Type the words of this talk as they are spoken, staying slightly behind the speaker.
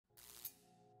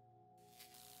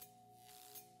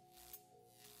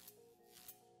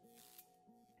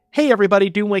Hey everybody,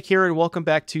 Doomwake here, and welcome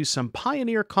back to some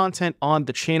Pioneer content on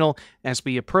the channel as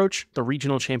we approach the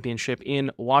Regional Championship in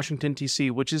Washington,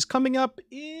 D.C., which is coming up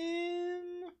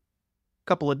in a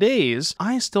couple of days.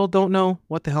 I still don't know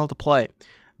what the hell to play,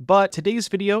 but today's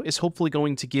video is hopefully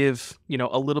going to give,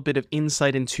 a little bit of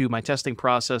insight into my testing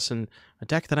process and a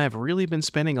deck that I've really been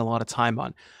spending a lot of time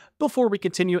on. Before we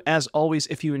continue, as always,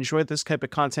 if you enjoyed this type of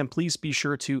content, please be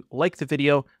sure to like the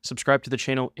video, subscribe to the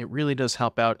channel. It really does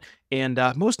help out. And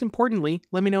most importantly,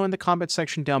 let me know in the comment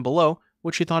section down below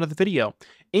what you thought of the video.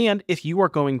 And if you are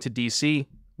going to DC,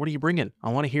 what are you bringing? I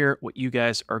want to hear what you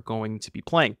guys are going to be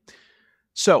playing.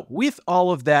 So with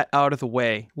all of that out of the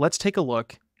way, let's take a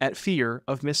look at Fear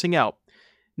of Missing Out.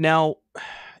 Now,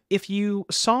 if you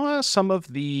saw some of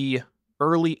the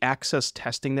early access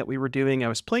testing that we were doing, I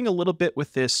was playing a little bit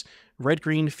with this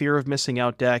red-green Fear of Missing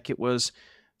Out deck. It was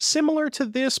similar to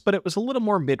this, but it was a little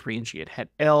more mid-rangey. It had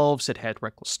Elves, it had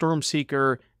Reckless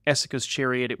Stormseeker, Essica's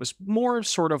Chariot. It was more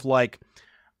sort of like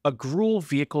a Gruul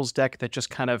Vehicles deck that just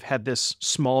kind of had this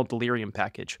small Delirium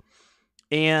package.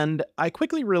 And I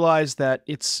quickly realized that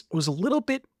it was a little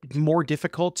bit more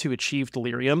difficult to achieve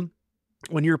Delirium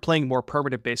when you're playing more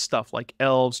permanent-based stuff like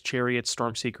Elves, Chariots,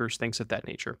 Stormseekers, things of that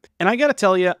nature. And I gotta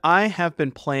tell you, I have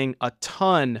been playing a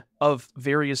ton of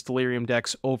various Delirium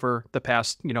decks over the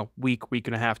past, week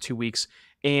and a half, 2 weeks,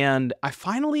 and I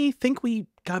finally think we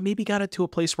maybe got it to a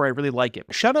place where I really like it.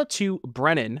 Shout out to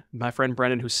Brennan, my friend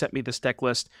Brennan, who sent me this deck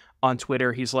list on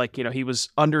Twitter. He's like, he was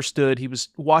understood, he was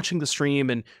watching the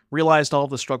stream and realized all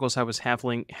the struggles I was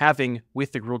having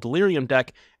with the Gruul Delirium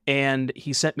deck, and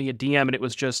he sent me a DM, and it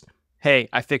was just, hey,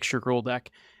 I fixed your Gruul deck,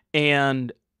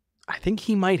 and I think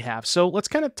he might have. So let's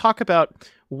kind of talk about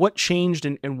what changed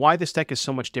and why this deck is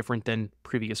so much different than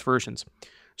previous versions.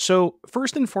 So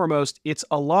first and foremost, it's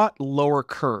a lot lower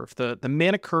curve. The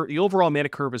mana curve, the overall mana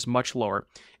curve is much lower,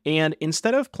 and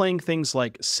instead of playing things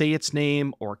like Say Its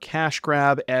Name or Cash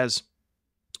Grab as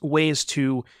ways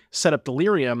to set up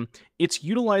Delirium, it's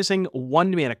utilizing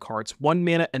 1 mana cards, 1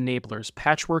 mana enablers,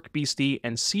 Patchwork Beastie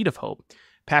and Seed of Hope.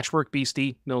 Patchwork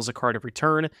Beastie mills a card every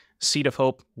turn. Seed of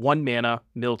Hope, 1 mana,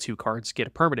 mill 2 cards, get a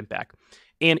permanent back.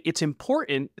 And it's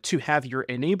important to have your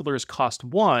enablers cost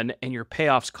 1 and your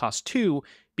payoffs cost 2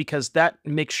 because that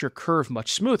makes your curve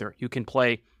much smoother. You can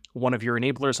play one of your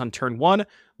enablers on turn 1,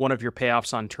 one of your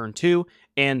payoffs on turn 2,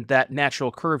 and that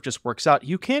natural curve just works out.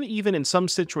 You can even, in some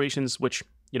situations, which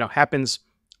happens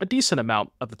a decent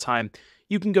amount of the time,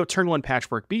 you can go turn 1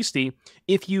 Patchwork Beastie.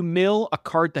 If you mill a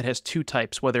card that has 2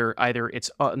 types, whether either it's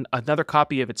another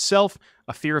copy of itself,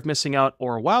 a Fear of Missing Out,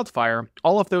 or a Wildfire,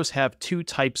 all of those have 2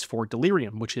 types for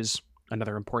Delirium, which is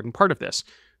another important part of this.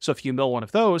 So if you mill one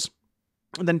of those,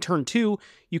 and then turn 2,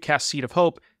 you cast Seed of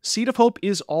Hope. Seed of Hope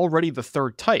is already the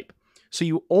 3rd type. So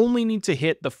you only need to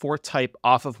hit the 4th type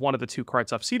off of one of the 2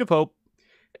 cards off Seed of Hope,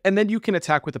 and then you can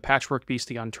attack with the Patchwork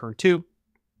Beastie on turn 2.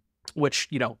 Which,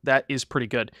 that is pretty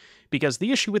good, because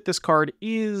the issue with this card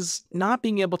is not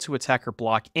being able to attack or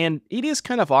block, and it is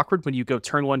kind of awkward when you go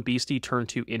turn 1 Beastie, turn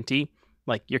 2 Inti,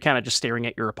 like, you're kind of just staring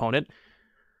at your opponent.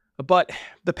 But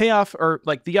the payoff, or,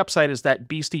 the upside is that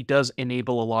Beastie does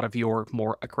enable a lot of your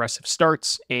more aggressive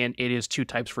starts, and it is 2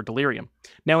 types for Delirium.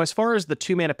 Now, as far as the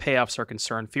 2-mana payoffs are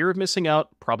concerned, Fear of Missing Out,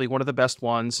 probably one of the best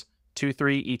ones,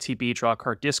 2/3 ETB, draw a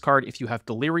card, discard. If you have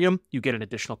Delirium, you get an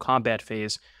additional combat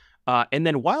phase. And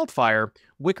then Wildfire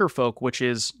Wickerfolk, which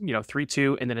is,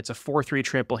 3/2, and then it's a 4/3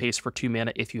 trample haste for 2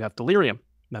 mana if you have Delirium.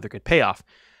 Another good payoff.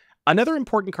 Another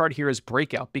important card here is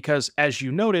Breakout, because as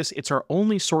you notice, it's our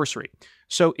only sorcery.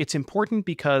 So it's important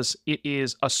because it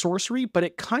is a sorcery, but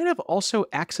it kind of also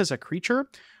acts as a creature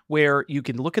where you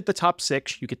can look at the top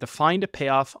 6, you get to find a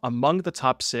payoff among the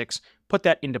top 6, put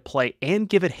that into play, and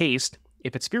give it haste.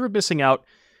 If it's Fear of Missing Out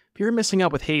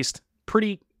with haste,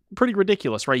 pretty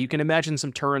ridiculous, right? You can imagine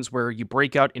some turns where you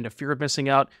break out into Fear of Missing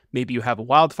Out, maybe you have a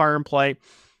Wildfire in play,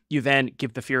 you then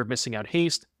give the Fear of Missing Out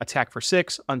haste, attack for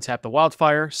 6, untap the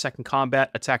Wildfire, second combat,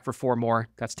 attack for 4 more,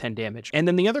 that's 10 damage. And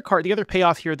then the other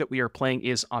payoff here that we are playing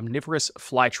is Omnivorous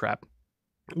Flytrap,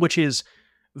 which is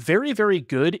very, very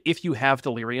good if you have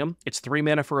Delirium. It's 3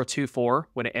 mana for a 2/4.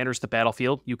 When it enters the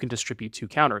battlefield, you can distribute 2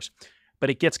 counters. But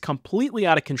it gets completely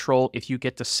out of control if you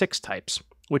get to 6 types,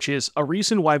 which is a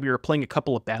reason why we were playing a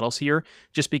couple of battles here,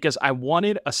 just because I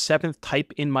wanted a 7th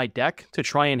type in my deck to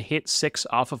try and hit 6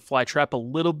 off of Flytrap a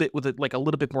little bit with a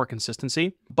little bit more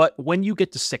consistency. But when you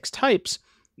get to 6 types,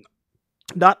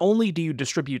 not only do you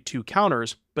distribute 2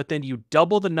 counters, but then you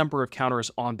double the number of counters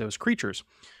on those creatures,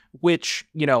 which,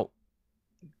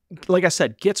 like I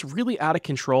said, gets really out of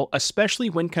control, especially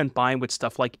when combined with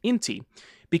stuff like Inti.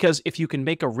 Because if you can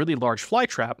make a really large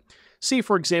Flytrap, say,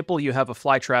 for example, you have a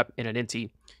Flytrap and an Inti,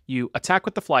 you attack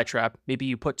with the Flytrap, maybe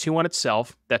you put 2 on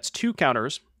itself, that's 2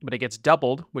 counters, but it gets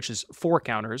doubled, which is 4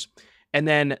 counters. And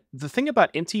then the thing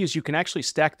about Inti is you can actually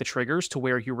stack the triggers to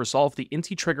where you resolve the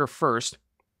Inti trigger first,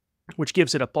 which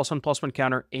gives it a +1/+1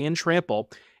 counter and trample,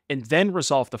 and then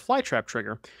resolve the Flytrap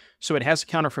trigger. So it has a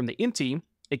counter from the Inti,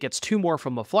 it gets 2 more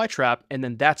from the Flytrap, and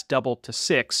then that's doubled to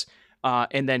 6.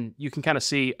 And then you can kind of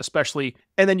see,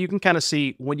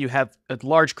 when you have a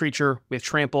large creature with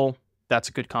trample, that's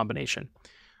a good combination.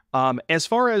 As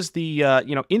far as the,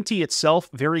 Inti itself,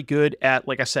 very good at,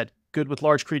 like I said, good with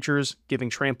large creatures, giving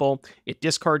trample. It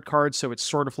discard cards, so it's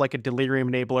sort of like a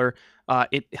Delirium enabler.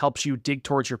 It helps you dig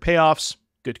towards your payoffs.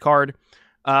 Good card.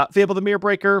 Fable the Mirror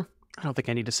Breaker. I don't think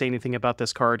I need to say anything about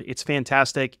this card. It's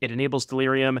fantastic. It enables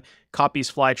Delirium,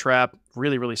 copies Flytrap.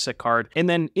 Really, really sick card. And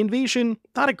then Invasion,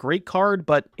 not a great card,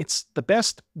 but it's the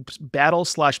best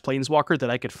battle/planeswalker that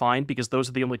I could find because those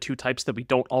are the only 2 types that we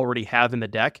don't already have in the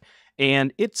deck.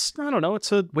 And it's, I don't know,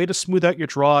 it's a way to smooth out your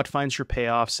draw. It finds your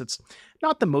payoffs. It's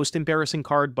not the most embarrassing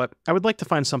card, but I would like to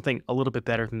find something a little bit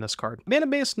better than this card. Mana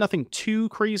base, nothing too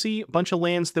crazy. A bunch of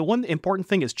lands. The one important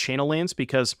thing is channel lands,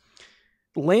 because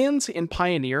lands in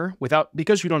Pioneer,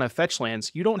 because you don't have fetch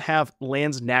lands, you don't have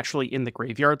lands naturally in the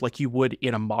graveyard like you would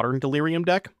in a modern Delirium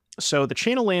deck. So the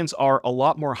channel lands are a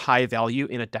lot more high value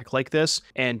in a deck like this,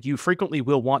 and you frequently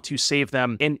will want to save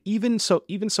them, and even so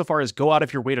far as go out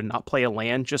of your way to not play a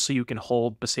land just so you can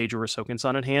hold Boseiju or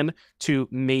Sokenzan in hand to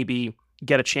maybe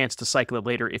get a chance to cycle it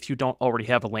later if you don't already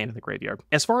have a land in the graveyard.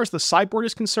 As far as the sideboard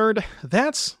is concerned,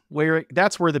 that's where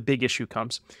the big issue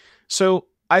comes. So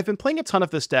I've been playing a ton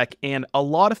of this deck, and a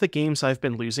lot of the games I've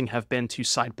been losing have been to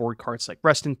sideboard cards like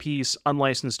Rest in Peace,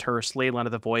 Unlicensed Hearse, Leyline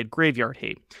of the Void, Graveyard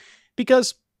Hate.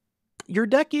 Because your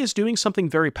deck is doing something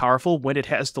very powerful when it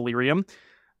has Delirium.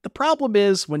 The problem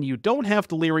is, when you don't have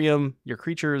Delirium, your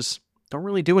creatures don't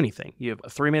really do anything. You have a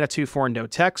 3-mana 2/4 no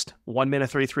text, 1-mana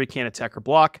 3/3 can't attack or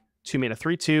block, 2-mana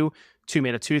 3/2,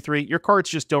 2-mana 2/3. Your cards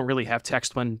just don't really have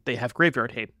text when they have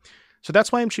Graveyard Hate. So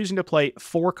that's why I'm choosing to play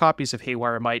 4 copies of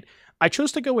Haywire Might. I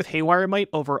chose to go with Haywire Might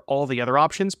over all the other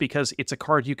options because it's a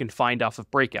card you can find off of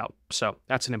Breakout. So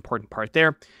that's an important part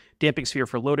there. Damping Sphere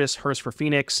for Lotus, Hearse for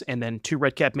Phoenix, and then 2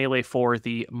 red cap melee for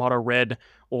the Mono Red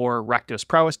or Rakdos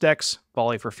Prowess decks,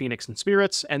 Volley for Phoenix and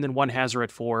Spirits, and then 1 Hazoret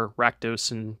for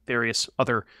Rakdos and various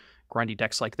other grindy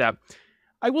decks like that.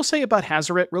 I will say about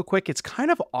Hazoret real quick, it's kind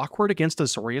of awkward against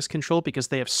Azorius control because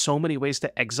they have so many ways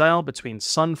to exile between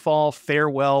Sunfall,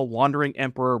 Farewell, Wandering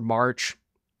Emperor, March,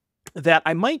 that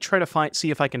I might try to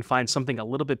see if I can find something a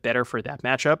little bit better for that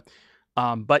matchup.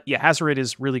 But yeah, Hazoret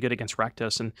is really good against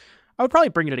Rakdos, and I would probably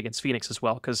bring it against Phoenix as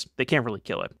well, because they can't really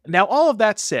kill it. Now, all of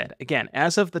that said, again,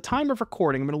 as of the time of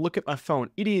recording, I'm going to look at my phone.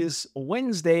 It is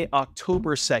Wednesday,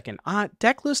 October 2nd.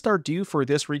 Decklist are due for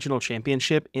this regional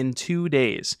championship in 2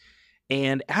 days.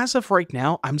 And as of right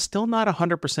now, I'm still not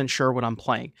 100% sure what I'm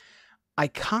playing. I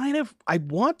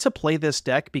want to play this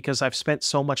deck because I've spent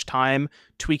so much time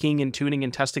tweaking and tuning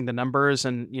and testing the numbers,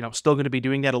 and, still going to be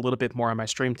doing that a little bit more on my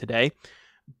stream today.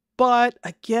 But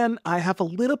again, I have a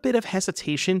little bit of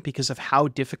hesitation because of how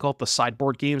difficult the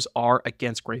sideboard games are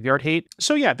against Graveyard Hate.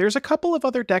 So yeah, there's a couple of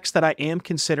other decks that I am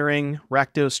considering.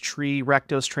 Rakdos Tree,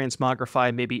 Rakdos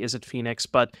Transmogrify, maybe Izzet Phoenix,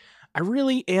 but I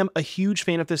really am a huge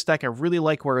fan of this deck. I really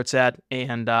like where it's at,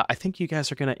 and I think you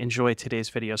guys are going to enjoy today's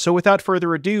video. So without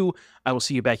further ado, I will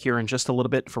see you back here in just a little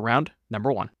bit for round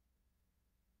number 1.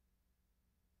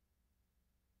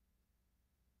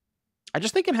 I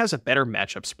just think it has a better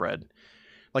matchup spread.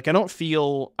 Like, I don't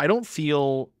feel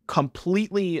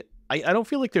completely... I don't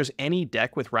feel like there's any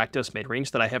deck with Rakdos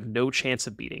midrange that I have no chance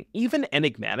of beating. Even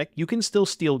Enigmatic, you can still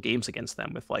steal games against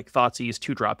them with, like, Thoughtseize,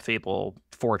 2-drop, Fable,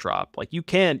 4-drop. Like, you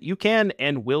can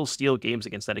and will steal games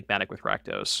against Enigmatic with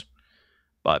Rakdos.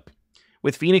 But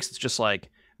with Phoenix, it's just like...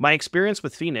 My experience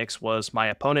with Phoenix was my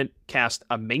opponent cast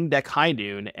a main deck High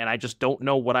Noon, and I just don't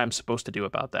know what I'm supposed to do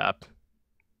about that.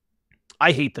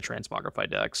 I hate the Transmogrify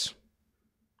decks.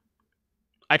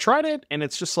 I tried it, and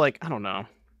it's just like, I don't know.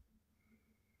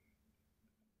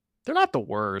 They're not the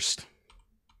worst.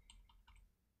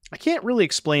 I can't really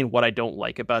explain what I don't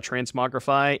like about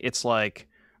Transmogrify. It's like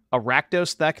a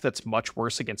Rakdos deck that's much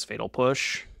worse against Fatal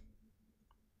Push.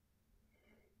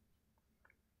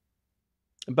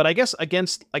 But I guess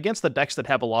against the decks that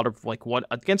have a lot of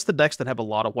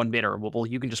one mana removal,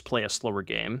 you can just play a slower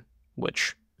game,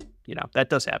 which, that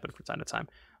does happen from time to time.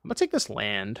 I'm gonna take this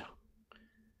land,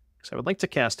 because I would like to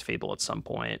cast Fable at some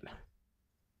point.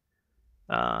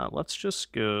 Let's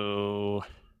just go...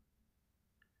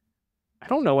 I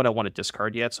don't know what I want to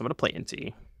discard yet, so I'm going to play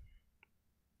Inti.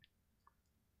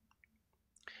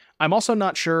 I'm also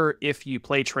not sure if you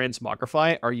play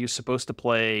Transmogrify, are you supposed to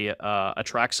play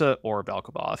Atraxa or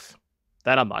Vel'Koboth?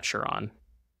 That I'm not sure on.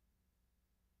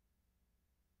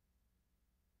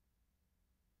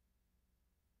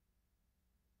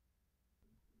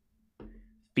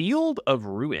 Field of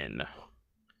Ruin.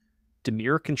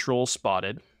 Dimir control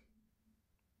spotted.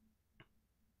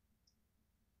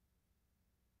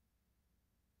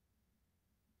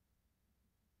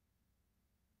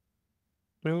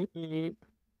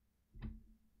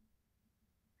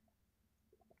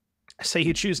 Say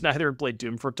you choose neither Blade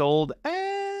Doom Foretold.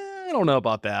 I don't know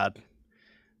about that.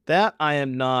 That I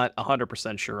am not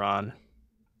 100% sure on.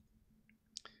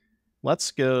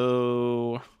 Let's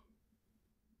go...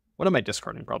 What am I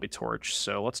discarding? Probably Torch.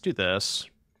 So let's do this.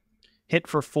 Hit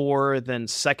for 4, then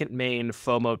second main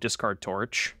FOMO discard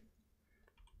Torch.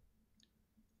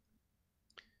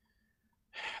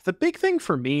 The big thing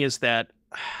for me is that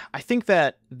I think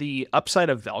that the upside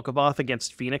of Vel'Koboth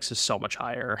against Phoenix is so much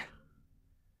higher.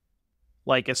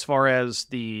 Like, as far as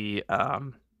the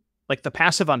the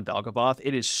passive on Vel'Koboth,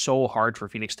 it is so hard for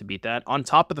Phoenix to beat that, on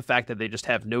top of the fact that they just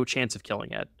have no chance of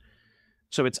killing it.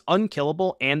 So it's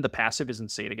unkillable, and the passive is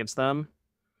insane against them.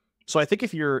 So I think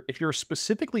if you're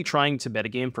specifically trying to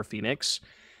metagame for Phoenix,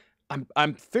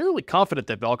 I'm fairly confident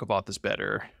that Vel'Koboth is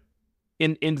better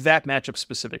in that matchup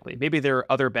specifically. Maybe there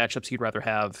are other matchups you'd rather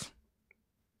have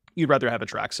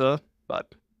Atraxa,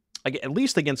 but at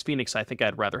least against Phoenix, I think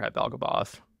I'd rather have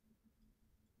Vel'Koboth.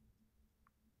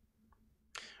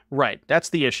 Right, that's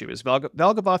the issue. Is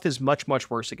Vel'Koboth is much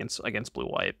worse against blue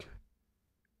white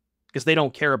because they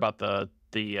don't care about the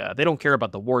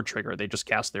ward trigger. They just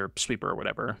cast their sweeper or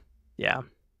whatever. Yeah.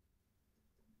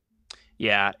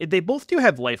 Yeah, they both do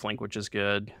have lifelink, which is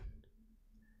good. I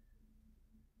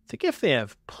think if they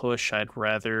have push, I'd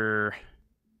rather...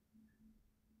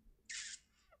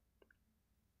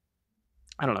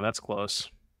 I don't know, that's close.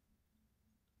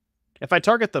 If I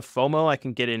target the FOMO, I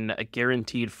can get in a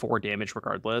guaranteed 4 damage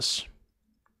regardless.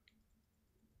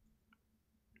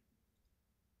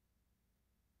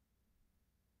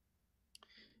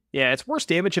 Yeah, it's worse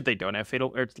damage if they don't have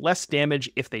Fatal... Or it's less damage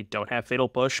if they don't have Fatal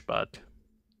Push, but...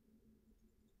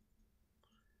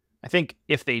 I think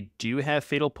if they do have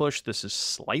Fatal Push, this is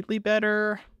slightly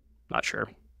better. Not sure.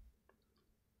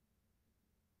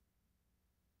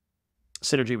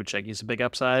 Synergy with Shaggy is a big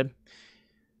upside.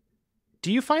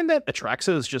 Do you find that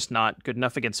Atraxa is just not good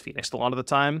enough against Phoenix a lot of the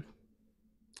time?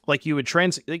 Like, you would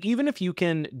even if you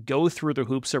can go through the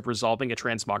hoops of resolving a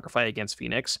Transmogrify against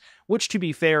Phoenix, which, to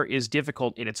be fair, is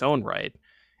difficult in its own right,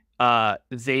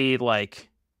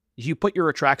 you put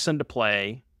your Atraxa into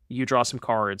play, you draw some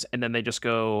cards, and then they just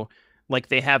go, like,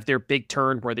 they have their big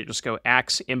turn where they just go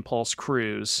Axe, Impulse,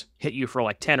 Cruise, hit you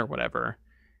for, 10 or whatever,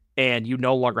 and you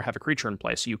no longer have a creature in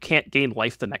play, so you can't gain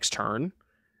life the next turn.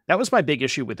 That was my big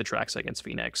issue with Atraxa against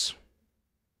Phoenix.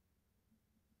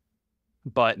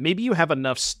 But maybe you have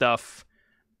enough stuff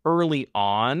early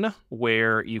on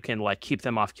where you can, keep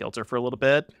them off kilter for a little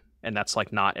bit, and that's,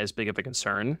 not as big of a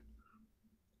concern.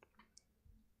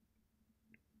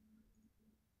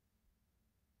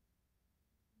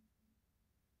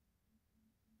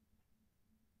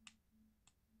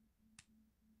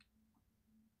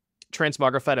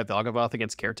 Transmogrified a Vel'Koboth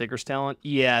against Caretaker's Talent.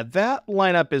 Yeah, that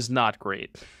lineup is not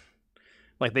great.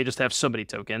 They just have so many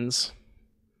tokens.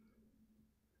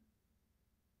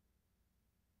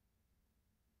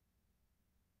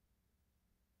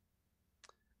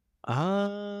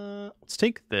 Let's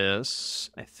take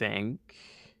this, I think.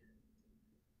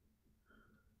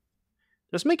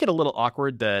 Just make it a little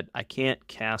awkward that I can't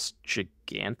cast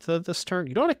Gigantha this turn.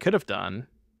 You know what I could have done?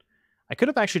 I could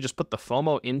have actually just put the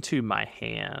FOMO into my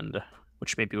hand,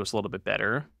 which maybe was a little bit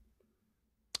better.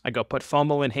 I go put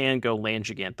FOMO in hand, go land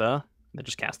Gigantha, and then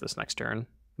just cast this next turn.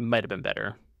 Might have been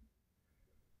better.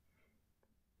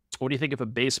 What do you think of a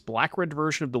base black-red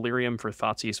version of Delirium for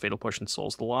Thoughtseize, Fatal Push, and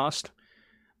Souls the Lost?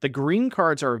 The green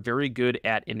cards are very good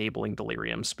at enabling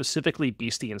Delirium, specifically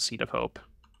Beastie and Seed of Hope.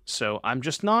 So I'm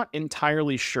just not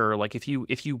entirely sure. If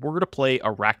you were to play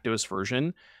a Rakdos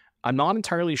version, I'm not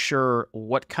entirely sure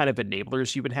what kind of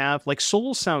enablers you would have.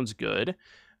 Souls sounds good,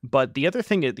 but the other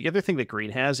thing that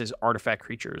green has is artifact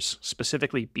creatures,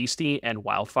 specifically Beastie and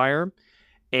Wildfire.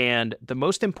 And the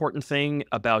most important thing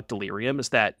about Delirium is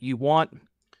that you want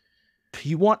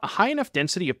a high enough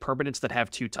density of permanents that have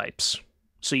 2 types.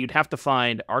 So you'd have to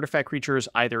find artifact creatures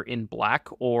either in black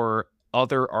or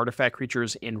other artifact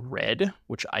creatures in red,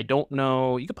 which I don't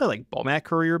know. You could play Bomat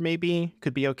Courier maybe,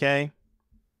 could be okay.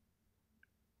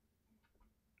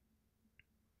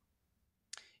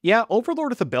 Yeah, Overlord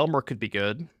with a Belmore could be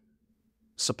good.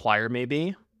 Supplier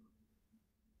maybe.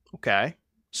 Okay.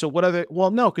 So what other...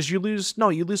 Well, no, because you lose... No,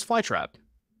 you lose Flytrap.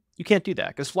 You can't do that,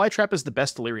 because Flytrap is the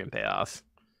best Delirium payoff.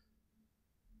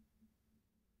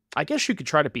 I guess you could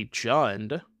try to beat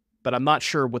Jund, but I'm not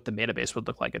sure what the mana base would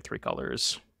look like at 3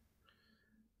 colors.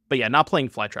 But yeah, not playing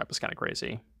Flytrap is kind of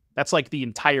crazy. That's like the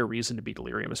entire reason to beat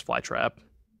Delirium is Flytrap.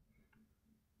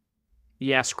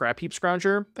 Yeah, Scrap Heap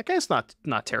Scrounger. That guy's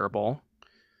not terrible.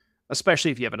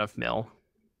 Especially if you have enough mill.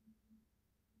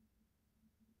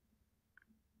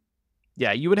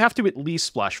 Yeah, you would have to at least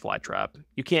splash Flytrap.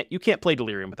 You can't play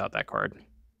Delirium without that card.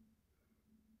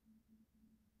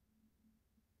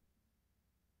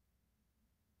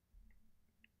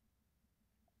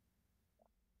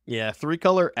 Yeah,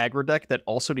 3-color aggro deck that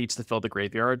also needs to fill the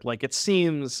graveyard. Like it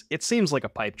seems like a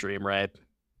pipe dream, right?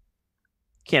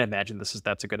 Can't imagine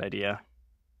that's a good idea.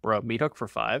 Bro, Meat Hook for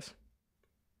 5.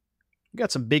 You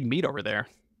got some big meat over there.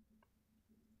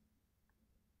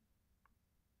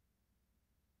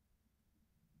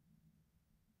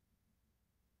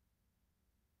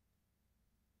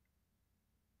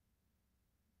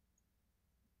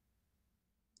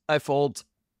 I fold.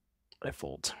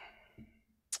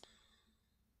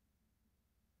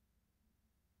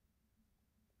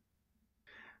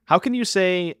 How can you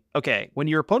say, okay, when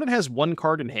your opponent has 1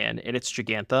 card in hand and it's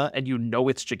Giganta, and you know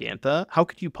it's Giganta, how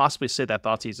could you possibly say that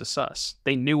Thoughtseize is sus?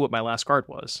 They knew what my last card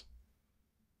was.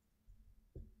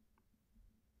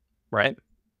 Right?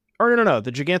 Or no,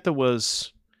 the Giganta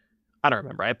was... I don't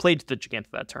remember. I played the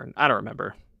Giganta that turn. I don't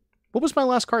remember. What was my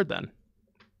last card then?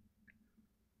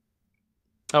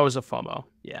 Oh, it was a FOMO.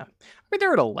 Yeah. I mean,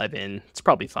 they're at 11. It's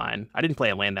probably fine. I didn't play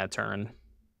a land that turn.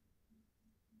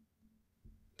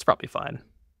 It's probably fine.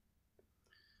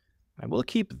 I will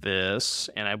keep this,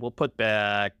 and I will put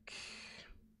back...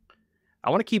 I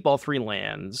want to keep all 3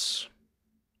 lands.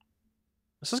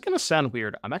 This is going to sound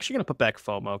weird. I'm actually going to put back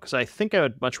FOMO, because I think I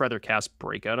would much rather cast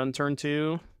Breakout on turn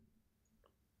 2.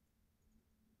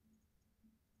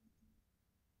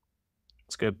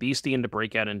 Let's go Beastie into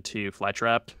Breakout into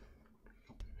Flytrap.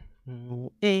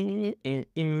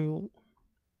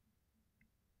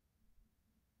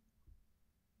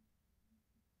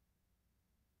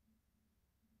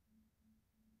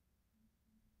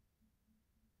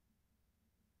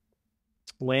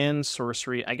 Land,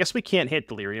 sorcery. I guess we can't hit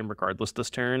Delirium regardless this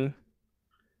turn. I'm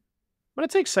going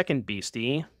to take second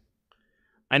Beastie.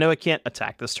 I know I can't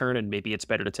attack this turn, and maybe it's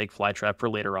better to take Flytrap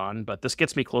for later on, but this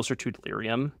gets me closer to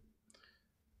Delirium.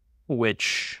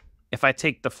 Which, if I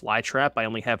take the Flytrap, I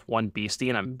only have 1 Beastie,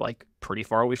 and I'm, like, pretty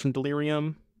far away from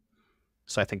Delirium.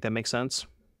 So I think that makes sense.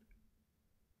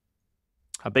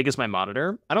 How big is my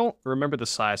monitor? I don't remember the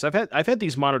size. I've had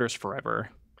these monitors forever.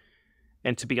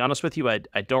 And to be honest with you,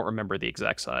 I don't remember the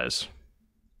exact size.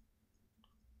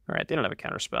 Alright, they don't have a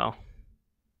counterspell.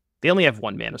 They only have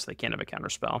 1 mana, so they can't have a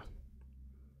counterspell.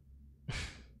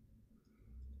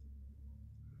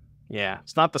 Yeah,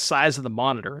 it's not the size of the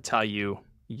monitor, it's how you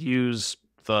use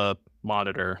the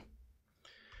monitor.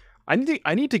 I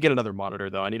need to get another monitor,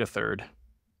 though. I need a 3rd.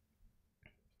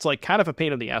 It's like kind of a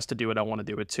pain in the ass to do it. I want to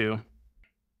do it, too.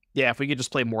 Yeah, if we could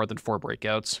just play more than 4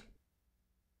 breakouts.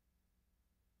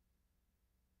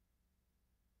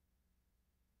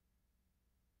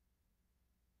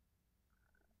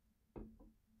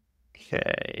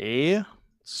 Okay,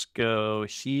 let's go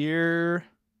here.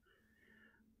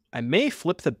 I may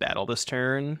flip the battle this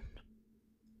turn.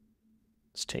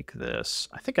 Let's take this.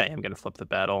 I think I am going to flip the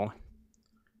battle.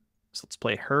 So let's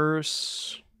play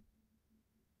Hearse.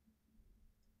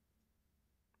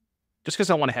 Just because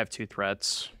I want to have 2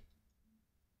 threats.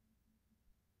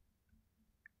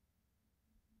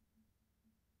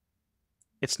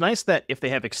 It's nice that if they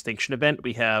have Extinction Event,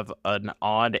 we have an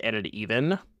odd and an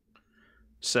even.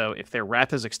 So if their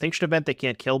Wrath is Extinction Event, they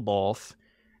can't kill both.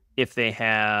 If they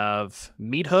have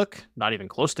Meat Hook, not even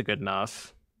close to good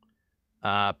enough.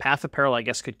 Path of Peril, I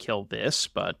guess, could kill this,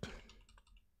 but...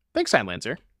 Big Sign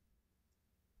Lancer.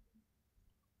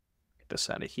 Get this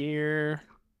out of here.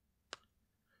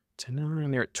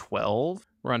 10, they're at 12.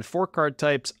 We're on 4 card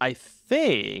types. I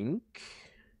think...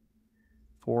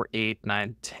 4, 8,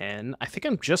 9, 10. I think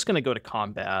I'm just going to go to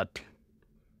combat.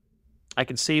 I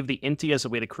can save the Inti as a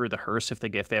way to crew the Hearse if they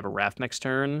have a Wrath next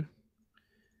turn.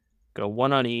 Go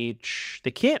 1 on each.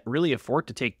 They can't really afford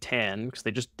to take 10 because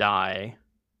they just die.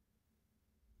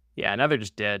 Yeah, now they're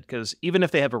just dead because even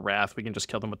if they have a Wrath, we can just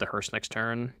kill them with the Hearse next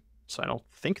turn. So I don't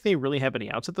think they really have any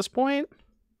outs at this point.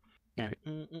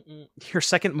 Your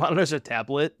second monitor's a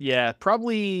tablet? Yeah,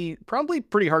 probably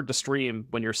pretty hard to stream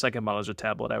when your second monitor's a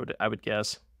tablet, I would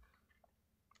guess.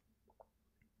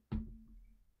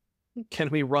 Can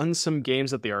we run some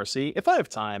games at the RC? If I have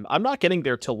time. I'm not getting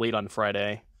there till late on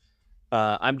Friday.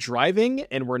 I'm driving,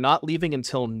 and we're not leaving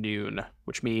until noon,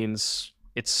 which means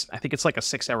I think it's like a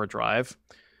 6-hour drive.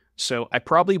 So I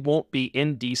probably won't be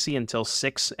in DC until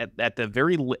 6 at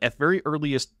very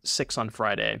earliest 6 on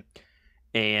Friday.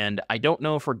 And I don't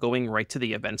know if we're going right to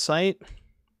the event site.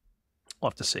 We'll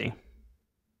have to see.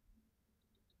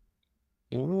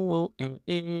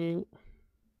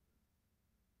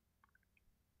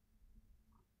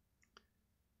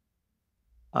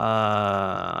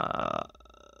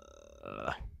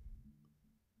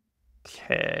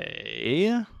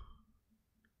 Okay.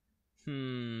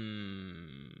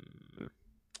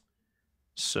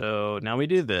 So now we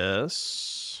do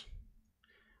this.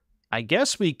 I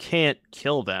guess we can't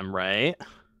kill them, right?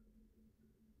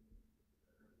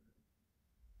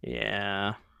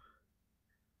 Yeah.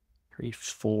 3,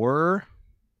 4.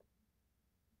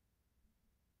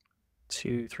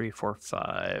 2, 3, 4,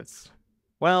 5.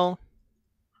 Well,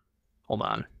 hold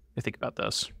on. Let me think about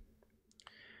this.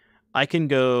 I can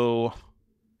go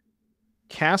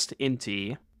cast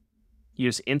Inti,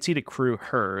 use Inti to crew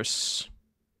Hearse,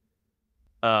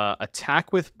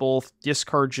 attack with both,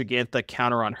 discard Giganta,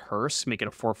 counter on Hearse, make it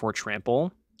a 4/4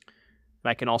 trample.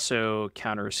 And I can also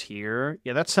counters here.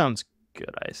 Yeah, that sounds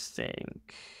good, I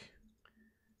think.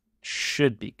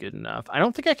 Should be good enough. I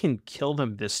don't think I can kill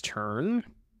them this turn.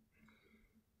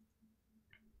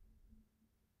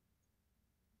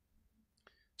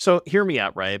 So hear me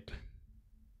out, right?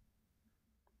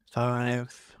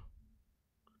 5.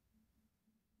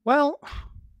 Well,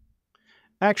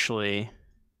 actually,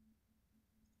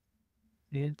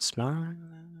 it's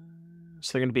mine.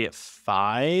 So they're going to be at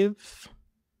 5.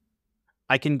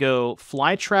 I can go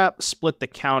Flytrap, split the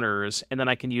counters, and then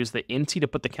I can use the Inti to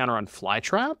put the counter on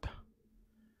Flytrap.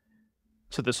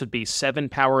 So this would be 7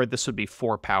 power, this would be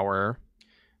 4 power.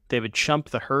 They would chump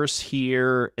the Hearse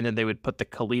here, and then they would put the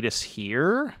Kalitas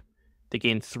here. They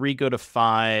gain 3, go to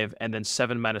 5, and then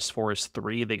 7 minus 4 is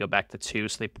 3. They go back to 2,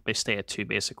 so they stay at 2,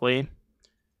 basically.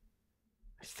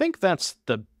 I think that's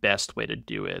the best way to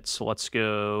do it. So let's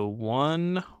go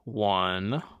 1,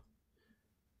 1.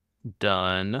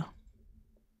 Done.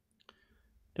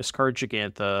 Discard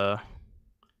Giganta.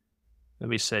 Then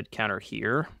we said counter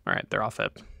here. All right, they're off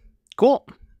it. Cool.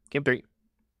 Game 3.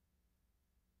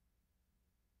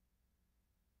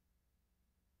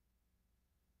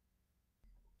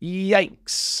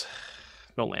 Yikes.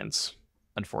 No lands.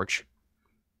 Unfortunate.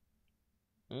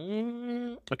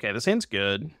 Okay, this hand's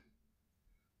good.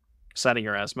 Signing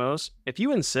your Asmos. If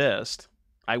you insist,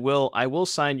 I will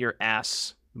sign your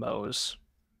Asmos.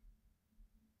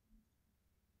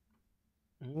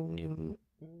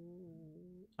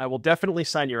 I will definitely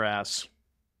sign your ass.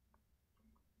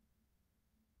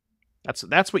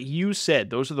 That's what you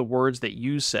said. Those are the words that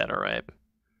you said, all right?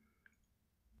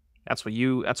 That's what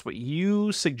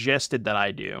you suggested that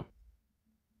I do.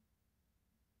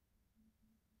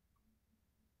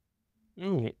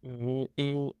 You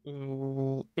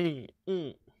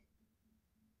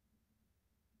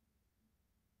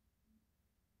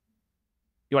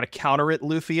want to counter it,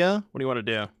 Lufia? What do you want to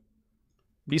do?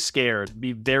 Be scared.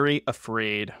 Be very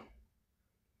afraid.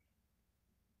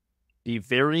 Be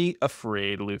very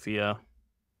afraid, Lufia.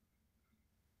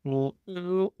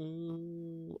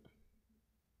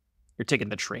 You're taking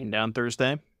the train down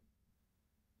Thursday?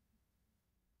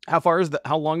 How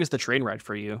long is the train ride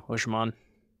for you, Oshman?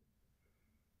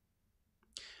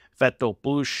 Fetal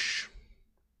Bush.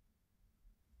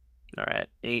 Alright.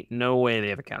 Ain't no way they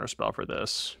have a counterspell for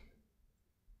this.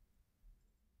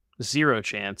 0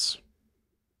 chance.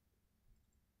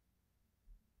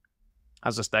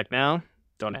 How's this deck now?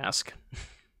 Don't ask.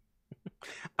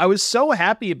 I was so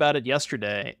happy about it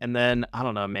yesterday, and then I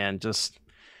don't know, man.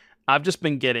 I've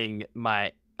been getting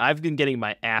my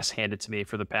ass handed to me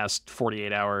for the past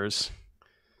 48 hours.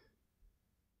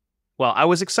 Well, I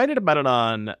was excited about it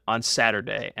on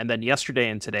Saturday, and then yesterday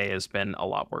and today has been a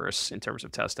lot worse in terms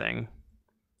of testing.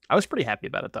 I was pretty happy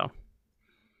about it though.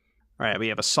 All right, we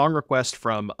have a song request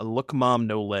from Look Mom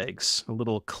No Legs. A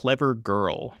little clever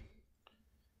girl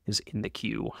is in the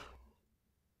queue.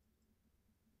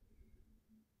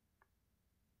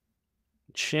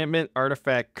 Enchantment,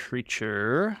 artifact,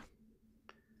 creature,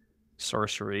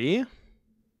 sorcery.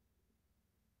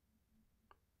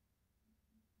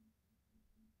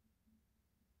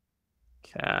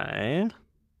 Okay.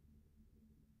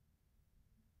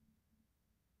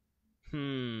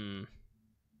 We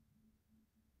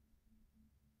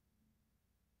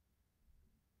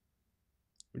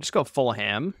just go full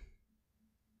ham.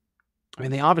 I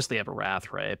mean, they obviously have a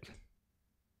Wrath, right?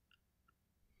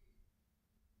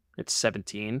 It's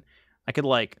 17. I could,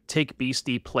 like, take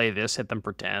Beastie, play this, hit them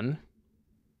for 10.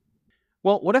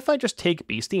 Well, what if I just take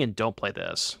Beastie and don't play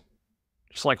this?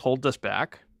 Just, like, hold this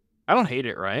back? I don't hate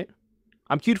it, right?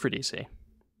 I'm queued for DC.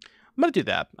 I'm going to do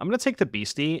that. I'm going to take the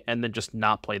Beastie and then just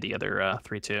not play the other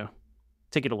 3-2.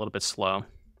 Take it a little bit slow.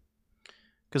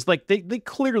 Because, like, they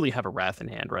clearly have a Wrath in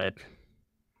hand, right?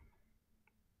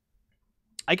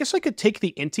 I guess I could take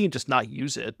the Inti and just not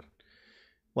use it.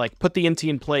 Like, put the Inti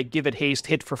in play, give it haste,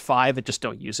 hit for 5, and just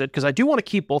don't use it. Because I do want to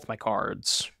keep both my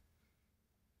cards.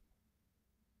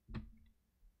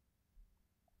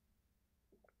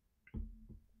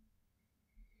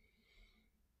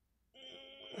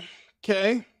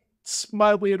 Okay. It's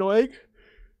mildly annoying.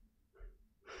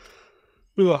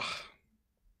 Ugh.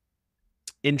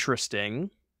 Interesting.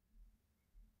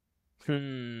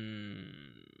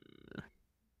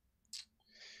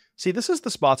 See, this is the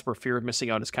spots where fear of missing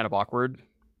out is kind of awkward.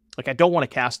 Like, I don't want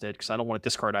to cast it because I don't want to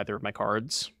discard either of my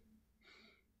cards.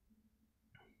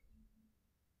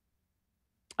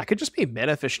 I could just be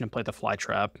mana efficient and play the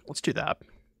Flytrap. Let's do that.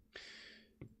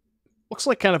 Looks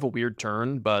like kind of a weird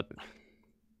turn, but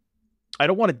I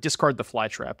don't want to discard the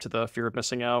Flytrap to the fear of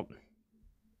missing out.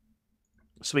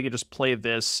 So we can just play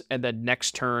this, and then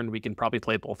next turn we can probably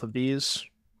play both of these.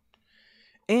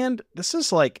 And this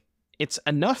is like, it's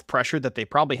enough pressure that they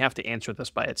probably have to answer this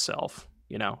by itself,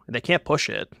 you know? They can't push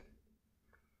it.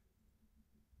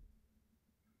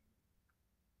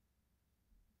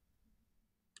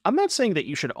 I'm not saying that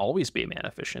you should always be mana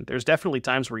efficient. There's definitely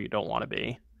times where you don't want to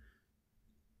be.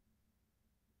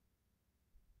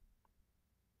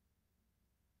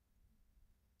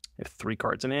 I have 3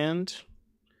 cards in hand.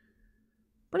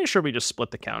 Pretty sure we just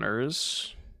split the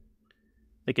counters.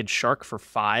 They could Shark for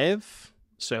 5.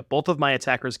 So both of my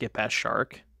attackers get past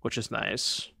Shark, which is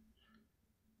nice.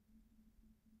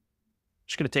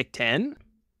 Just going to take 10.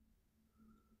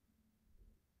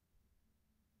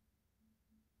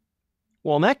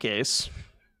 Well, in that case,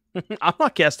 I'm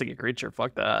not casting a creature.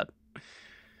 Fuck that.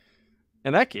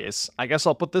 In that case, I guess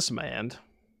I'll put this in my hand.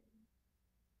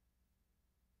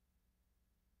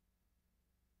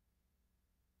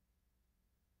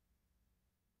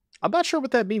 I'm not sure what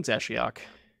that means, Ashiok.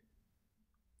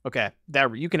 Okay,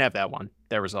 you can have that one.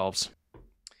 That resolves.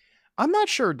 I'm not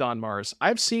sure, Don Mars.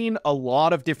 I've seen a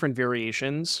lot of different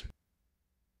variations.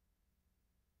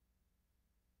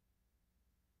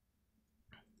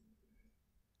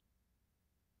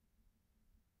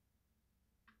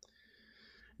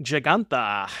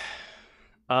 Giganta.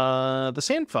 The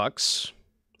sand fucks.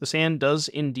 The sand does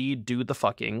indeed do the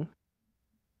fucking.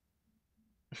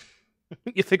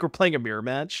 You think we're playing a mirror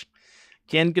match?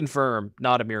 Can confirm,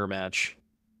 not a mirror match.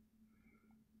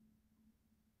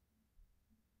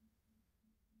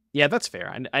 Yeah, that's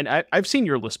fair. I've seen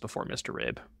your list before, Mr.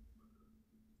 Rib.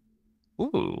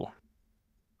 Ooh.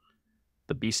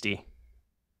 The Beastie.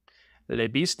 The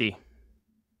Beastie.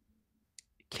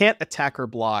 Can't attack or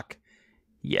block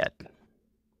yet.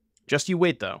 Just you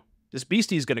wait, though. This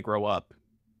Beastie is going to grow up.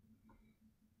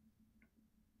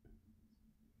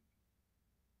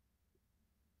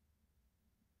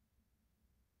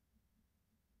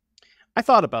 I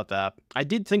thought about that. I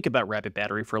did think about Rapid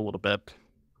Battery for a little bit.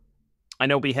 I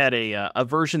know we had a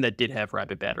version that did have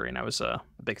Rapid Battery, and I was a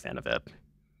big fan of it.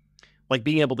 Like,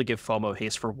 being able to give FOMO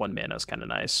haste for 1 mana is kind of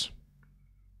nice.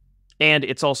 And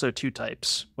it's also 2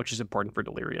 types, which is important for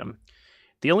Delirium.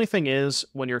 The only thing is,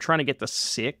 when you're trying to get the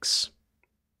 6,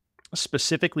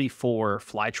 specifically for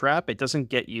Flytrap, it doesn't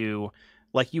get you...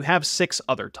 Like, you have 6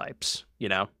 other types, you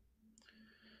know?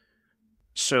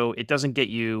 So it doesn't get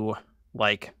you,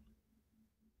 like...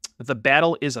 The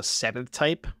battle is a 7th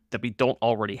type that we don't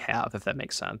already have, if that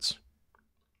makes sense.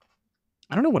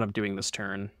 I don't know what I'm doing this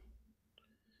turn.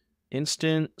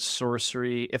 Instant,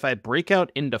 sorcery. If I break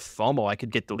out into FOMO, I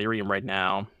could get Delirium right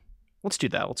now. Let's do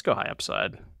that. Let's go high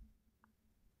upside.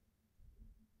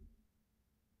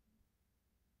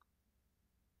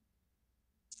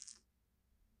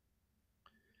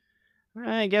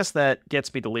 I guess that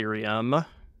gets me Delirium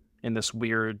in this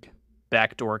weird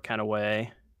backdoor kind of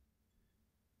way.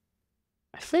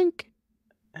 I think...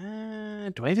 do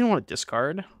I even want to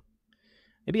discard?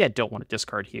 Maybe I don't want to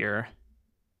discard here.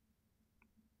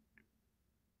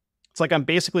 It's like I'm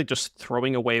basically just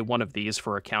throwing away one of these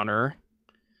for a counter,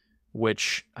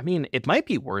 which, I mean, it might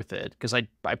be worth it, because I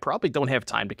probably don't have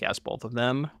time to cast both of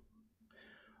them.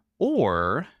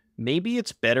 Or maybe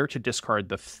it's better to discard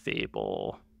the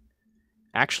Fable.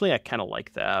 Actually, I kind of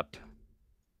like that.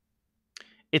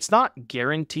 It's not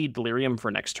guaranteed Delirium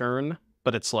for next turn,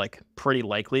 but it's, like, pretty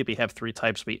likely. We have 3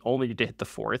 types. We only need to hit the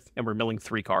 4th, and we're milling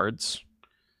 3 cards.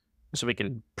 So we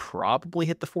can probably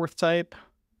hit the 4th type.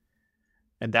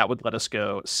 And that would let us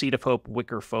go Seed of Hope,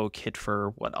 Wickerfolk, hit for,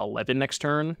 what, 11 next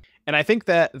turn? And I think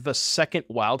that the second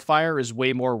Wildfire is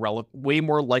way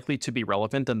more likely to be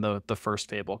relevant than the first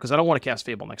Fable, because I don't want to cast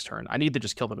Fable next turn. I need to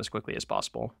just kill them as quickly as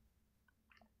possible.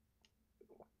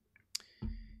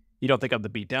 You don't think I'm the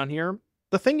beatdown here?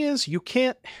 The thing is, you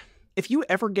can't... If you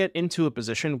ever get into a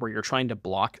position where you're trying to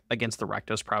block against the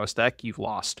Rakdos Prowess deck, you've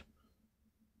lost.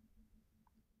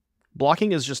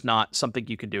 Blocking is just not something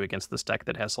you can do against this deck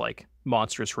that has, like,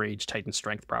 Monstrous Rage, Titan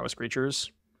Strength, Prowess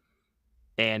creatures.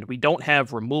 And we don't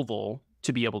have removal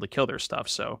to be able to kill their stuff,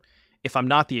 so if I'm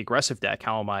not the aggressive deck,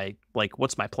 how am I, like,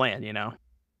 what's my plan, you know?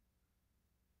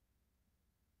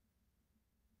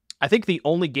 I think the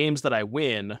only games that I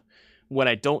win when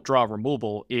I don't draw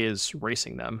removal is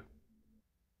racing them.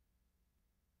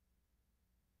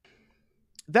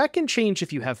 That can change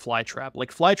if you have Flytrap.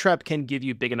 Like, Flytrap can give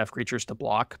you big enough creatures to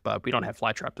block, but we don't have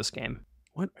Flytrap this game.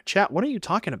 What? Chat, what are you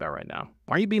talking about right now?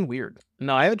 Why are you being weird?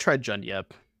 No, I haven't tried Jund yet.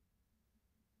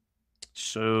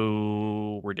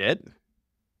 So, we're dead?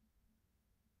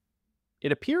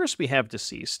 It appears we have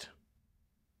Deceased.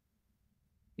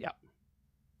 Yeah.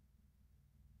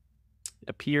 It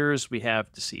appears we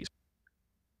have Deceased.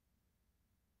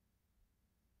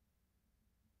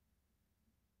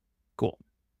 Cool.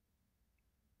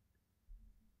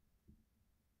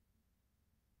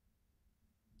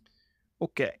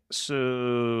 Okay,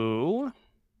 so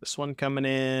this one coming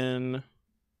in.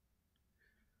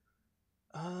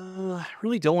 I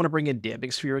really don't want to bring in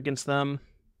Damping Sphere against them.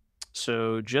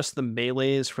 So just the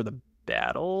melees for the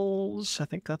battles. I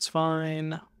think that's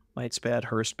fine. Light's bad,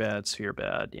 Hearse bad, Sphere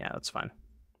bad. Yeah, that's fine.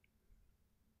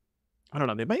 I don't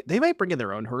know. They might bring in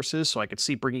their own Hearses, so I could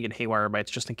see bringing in Haywire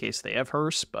Mites just in case they have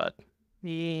Hearse, but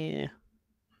yeah.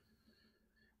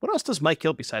 What else does Mike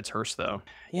kill besides Hearse, though?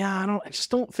 Yeah, I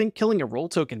just don't think killing a roll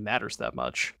token matters that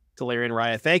much. Delirium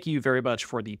Ryan, thank you very much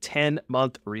for the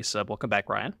 10-month resub. Welcome back,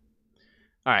 Ryan.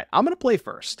 All right, I'm going to play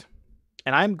first,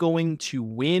 and I'm going to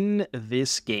win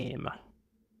this game.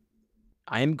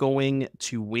 I'm going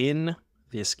to win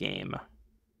this game.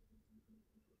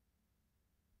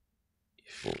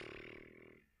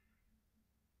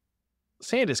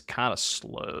 Sand is kind of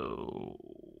slow.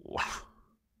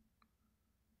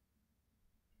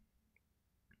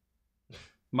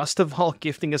 Must have all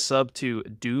gifting a sub to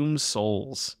Doom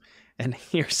Souls. And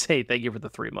Hearsay, thank you for the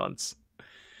 3 months.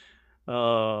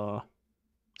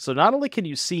 So not only can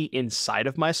you see inside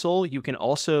of my soul, you can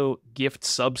also gift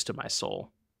subs to my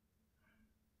soul.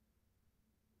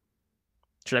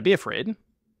 Should I be afraid?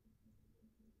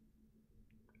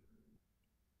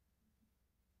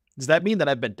 Does that mean that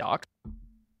I've been docked?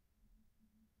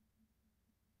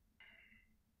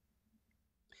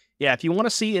 Yeah, if you want to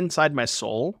see inside my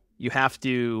soul, you have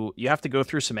to go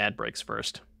through some ad breaks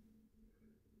first.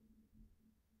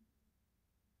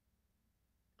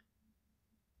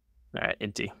 All right,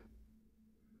 Inti.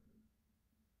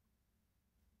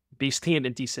 Beastie and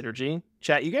Inti synergy.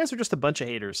 Chat, you guys are just a bunch of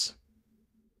haters.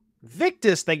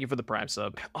 Victus, thank you for the Prime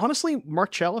sub. Honestly,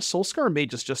 Mark Chalice, Soulscar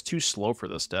Mage is just too slow for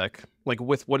this deck. Like,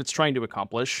 with what it's trying to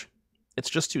accomplish,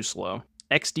 it's just too slow.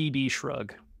 XDD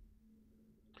Shrug.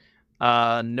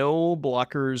 No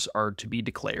blockers are to be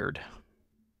declared.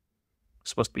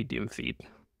 Supposed to be Doom Feet.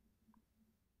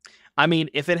 I mean,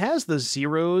 if it has the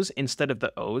zeros instead of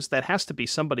the O's, that has to be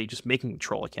somebody just making a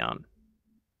troll account.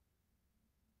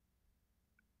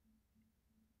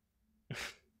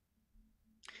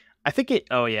 I think it.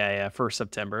 Oh yeah, for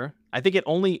September. I think it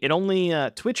only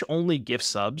Twitch only gives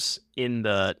subs in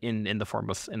the form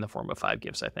of 5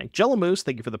 gifts. I think. Jello Moose,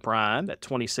 thank you for the Prime. That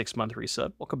 26-month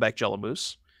resub. Welcome back, Jello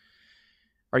Moose.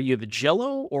 Are you the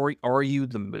Jello or are you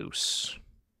the Moose?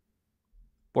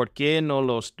 ¿Por qué no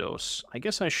los dos? I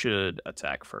guess I should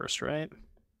attack first, right?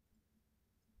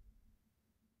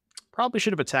 Probably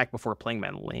should have attacked before playing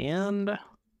my land.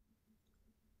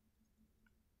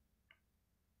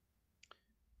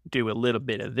 Do a little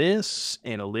bit of this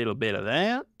and a little bit of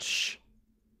that.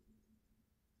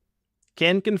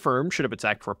 Can confirm, should have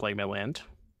attacked before playing my land.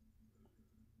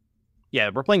 Yeah,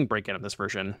 we're playing Break-In in this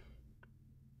version.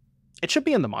 It should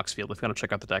be in the Mox field if you want to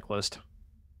check out the deck list.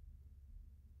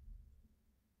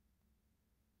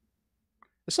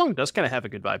 This song does kind of have a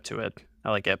good vibe to it.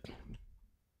 I like it.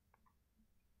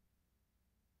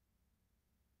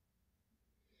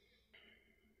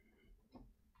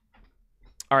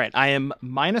 All right, I am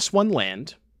 -1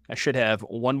 land. I should have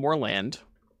 1 more land.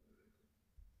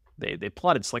 They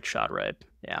plotted Slick Shot, right?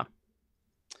 Yeah.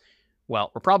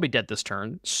 Well, we're probably dead this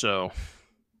turn, so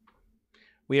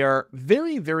we are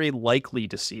very, very likely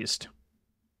deceased.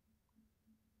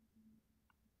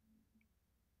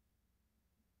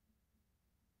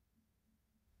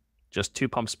 Just 2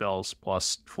 pump spells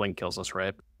plus Fling kills us,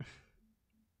 right?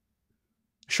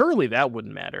 Surely that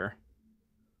wouldn't matter.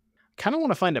 Kind of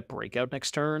want to find a breakout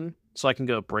next turn, so I can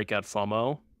go breakout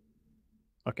FOMO.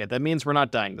 Okay, that means we're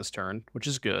not dying this turn, which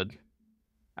is good.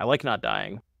 I like not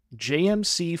dying.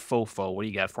 JMC Fofo, what do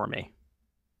you got for me?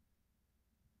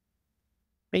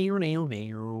 We got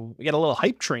a little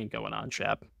hype train going on,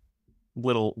 chap.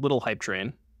 Little hype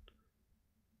train.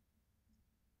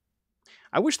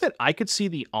 I wish that I could see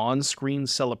the on-screen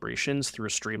celebrations through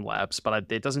Streamlabs,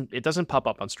 but it doesn't pop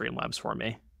up on Streamlabs for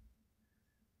me.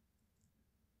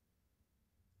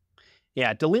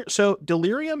 Yeah,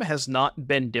 Delirium has not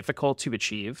been difficult to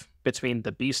achieve between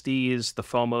the Beasties, the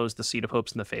FOMOs, the Seed of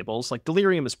Hopes, and the Fables. Like,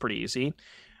 Delirium is pretty easy.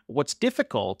 What's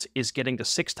difficult is getting to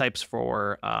 6 types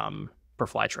for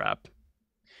Flytrap.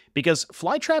 Because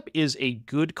Flytrap is a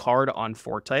good card on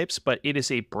 4 types, but it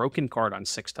is a broken card on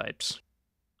 6 types.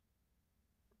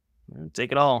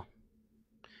 Take it all.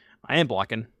 I am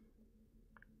blocking.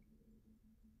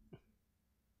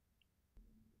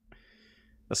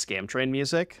 The Scam Train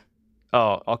music?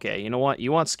 Oh, okay. You know what?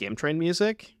 You want Scam Train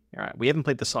music? All right. We haven't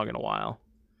played this song in a while.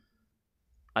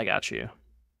 I got you.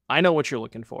 I know what you're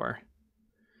looking for.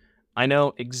 I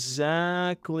know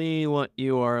exactly what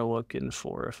you are looking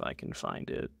for if I can find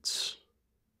it.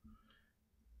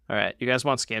 All right. You guys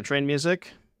want Scam Train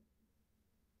music?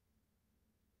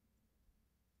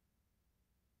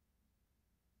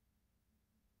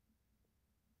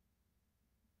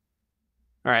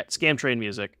 All right. Scam Train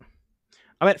music.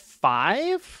 I'm at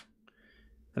 5?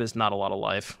 That is not a lot of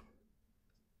life.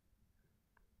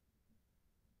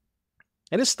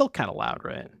 It is still kind of loud,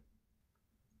 right?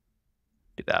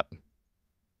 Do that.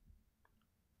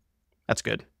 That's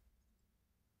good.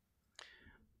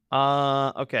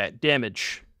 Okay.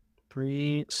 Damage.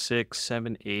 3, 6,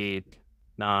 7, 8,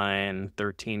 9,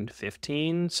 13,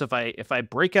 15. So if I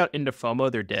break out into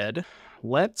FOMO, they're dead.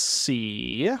 Let's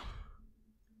see.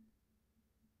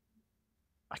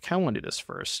 I kind of want to do this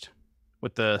first.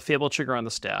 With the Fable trigger on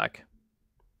the stack.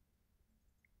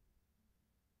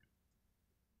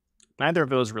 Neither of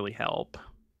those really help.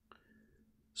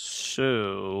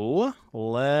 So,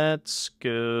 let's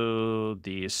go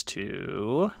these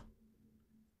 2.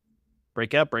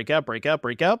 Break out, break out, break out,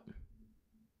 break out.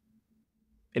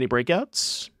 Any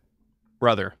breakouts?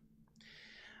 Brother.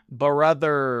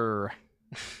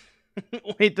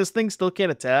 Wait, this thing still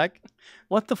can't attack?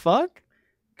 What the fuck?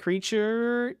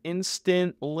 Creature,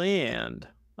 instant, land.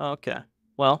 Okay.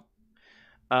 Well,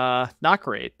 not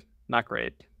great. Not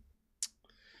great.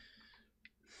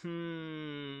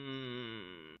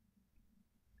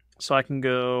 So I can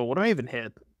go, what do I even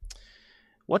hit?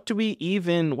 What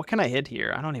can I hit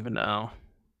here? I don't even know.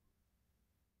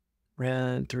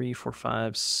 Red, 3, 4,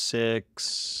 5,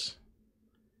 6.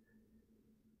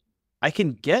 I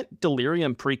can get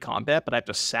Delirium pre-combat, but I have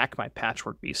to sack my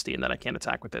Patchwork Beastie, and then I can't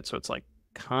attack with it, so it's like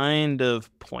kind of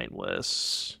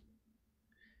pointless.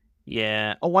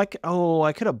 Yeah. Oh,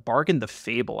 I could have bargained the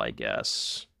Fable, I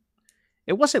guess.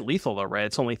 It wasn't lethal though, right?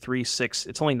 It's only 3, 6.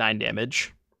 It's only 9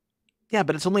 damage. Yeah,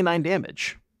 but it's only 9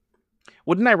 damage.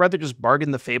 Wouldn't I rather just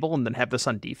bargain the Fable and then have this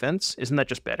on defense? Isn't that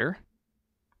just better?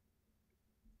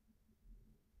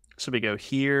 So we go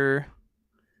here.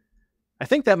 I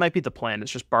think that might be the plan.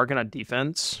 It's just bargain on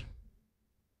defense.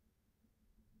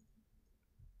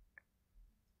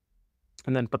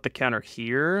 And then put the counter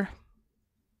here.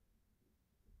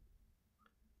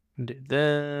 And do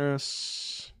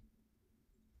this.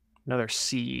 Another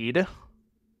seed.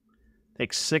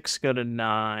 Take 6, go to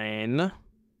 9.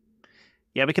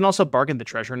 Yeah, we can also bargain the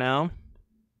treasure now.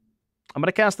 I'm going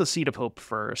to cast the Seed of Hope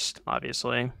first,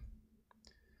 obviously.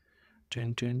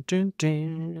 Dun, dun, dun,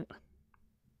 dun.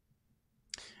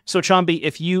 So, Chombi,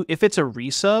 if it's a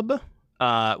resub,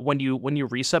 when you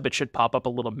resub, it should pop up a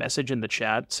little message in the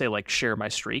chat, say like share my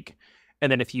streak.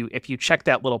 And then if you check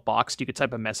that little box, you could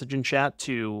type a message in chat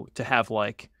to have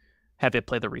it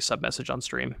play the resub message on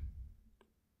stream.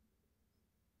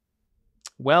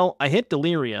 Well, I hit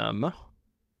Delirium,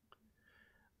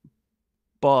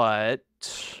 but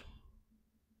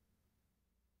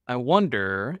I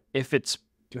wonder if it's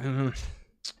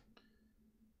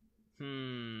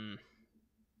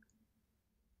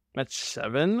That's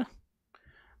 7.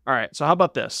 All right, so how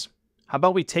about this? How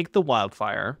about we take the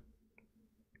Wildfire,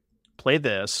 play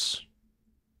this,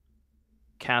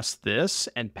 cast this,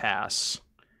 and pass.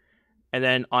 And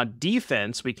then on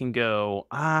defense, we can go...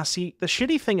 see, the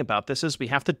shitty thing about this is we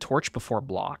have to torch before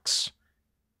blocks.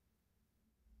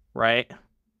 Right?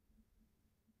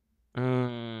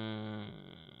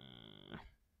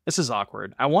 This is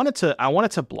awkward. I wanted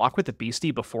to block with the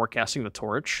Beastie before casting the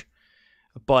torch.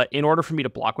 But in order for me to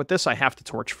block with this, I have to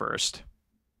torch first.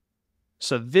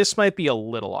 So this might be a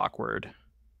little awkward,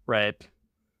 right?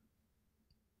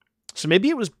 So maybe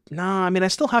it was... Nah, I mean, I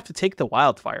still have to take the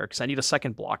Wildfire because I need a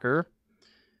second blocker.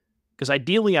 Because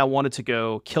ideally, I wanted to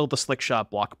go kill the Slick Shot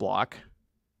block.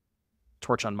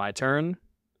 Torch on my turn.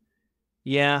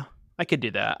 Yeah, I could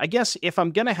do that. I guess if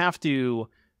I'm going to have to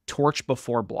torch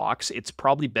before blocks, it's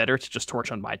probably better to just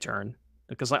torch on my turn.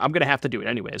 Because I'm going to have to do it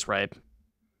anyways, right?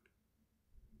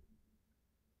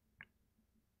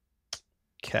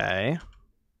 Okay.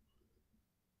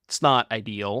 It's not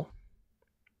ideal.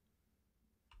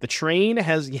 The train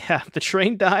has... Yeah, the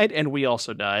train died and we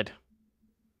also died.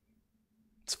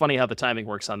 It's funny how the timing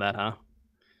works on that, huh?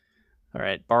 All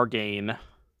right, bargain.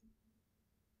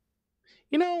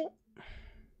 You know...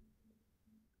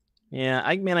 Yeah,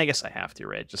 I mean, I guess I have to,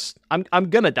 right? Just... I'm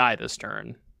gonna die this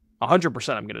turn.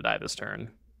 100% I'm gonna die this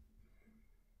turn.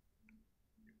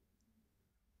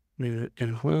 I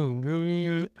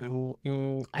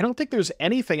don't think there's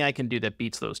anything I can do that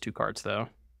beats those two cards, though.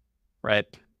 Right?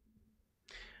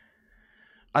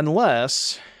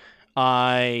 Unless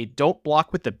I don't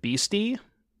block with the Beastie,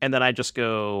 and then I just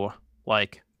go,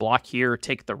 like, block here,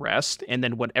 take the rest, and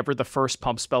then whatever the first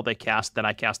pump spell they cast, then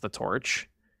I cast the Torch.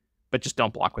 But just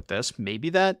don't block with this. Maybe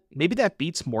that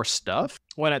beats more stuff.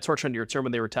 Why not Torch on your turn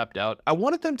when they were tapped out? I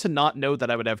wanted them to not know that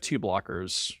I would have two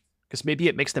blockers, because maybe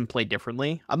it makes them play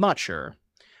differently. I'm not sure.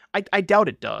 I doubt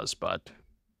it does, but...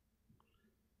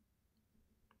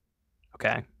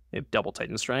 Okay. They have double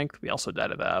Titan Strength. We also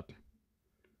died of that.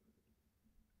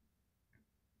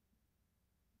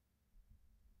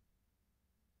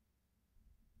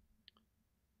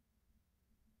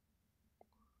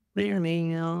 I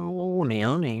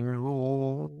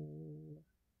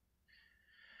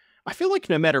feel like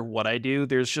no matter what I do,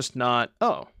 there's just not...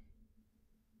 Oh.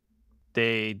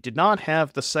 They did not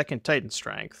have the second Titan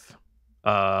Strength.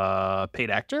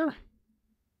 Paid actor?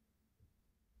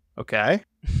 Okay.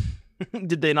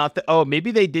 Did they not... Oh,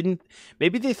 maybe they didn't...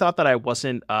 Maybe they thought that I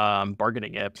wasn't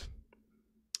bargaining it.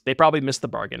 They probably missed the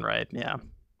bargain, right? Yeah.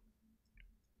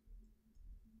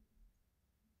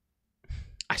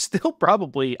 I still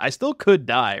could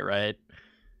die, right?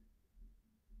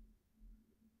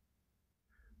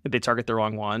 Did they target the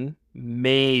wrong one?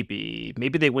 Maybe.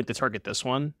 Maybe they went to target this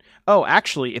one. Oh,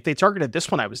 actually, if they targeted this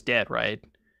one, I was dead, right?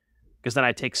 Because then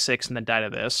I take 6 and then die to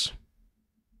this.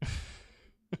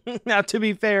 Now, to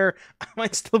be fair, I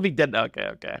might still be dead.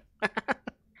 Okay.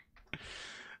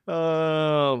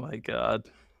 Oh, my God.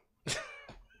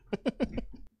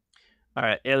 All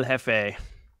right, El Jefe.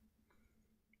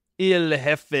 El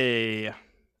Jefe.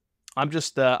 I'm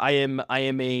just, I am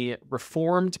a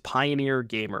reformed pioneer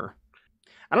gamer.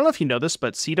 I don't know if you know this,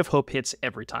 but Seed of Hope hits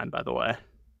every time, by the way.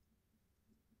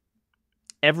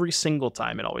 Every single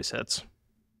time it always hits.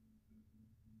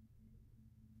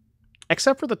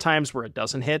 Except for the times where it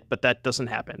doesn't hit, but that doesn't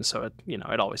happen, so it,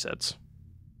 it always hits.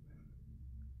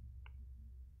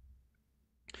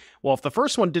 Well, if the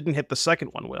first one didn't hit, the second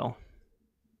one will.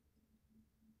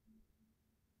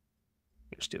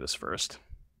 Let's do this first.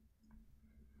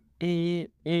 Will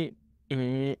it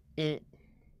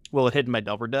hit in my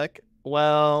Delver deck?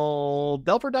 Well,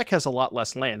 Delver deck has a lot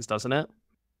less lands, doesn't it?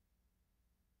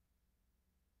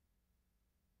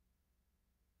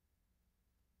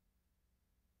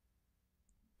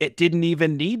 It didn't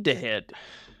even need to hit.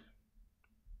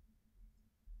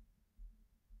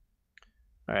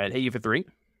 All right, hit you for 3.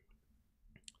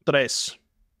 Tres.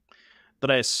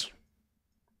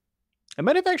 It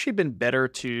might have actually been better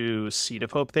to Seed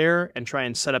of Hope there and try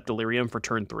and set up Delirium for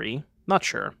turn 3. Not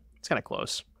sure. It's kind of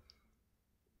close.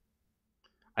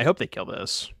 I hope they kill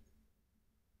this.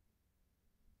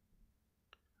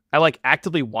 I,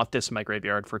 actively want this in my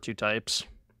graveyard for 2 types.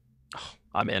 Oh,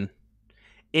 I'm in.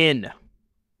 In.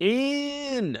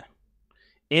 Beat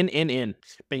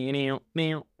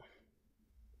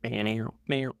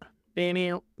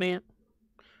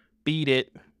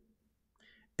it.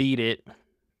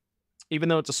 Even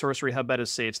though it's a sorcery, how bad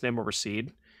is say it's name over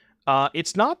seed?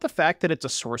 It's not the fact that it's a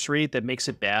sorcery that makes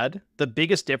it bad. The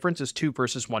biggest difference is 2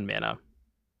 versus 1 mana.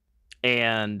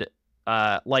 And,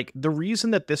 the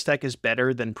reason that this deck is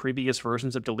better than previous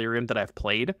versions of Delirium that I've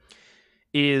played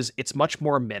is it's much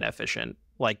more mana efficient.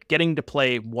 Getting to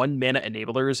play 1 mana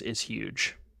enablers is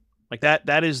huge.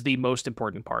 That is the most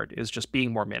important part, is just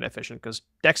being more mana efficient, because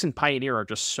decks in Pioneer are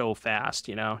just so fast,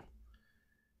 And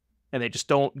they just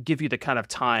don't give you the kind of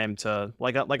time to,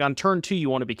 on turn 2,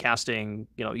 you want to be casting,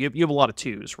 you have a lot of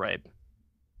 2s, right?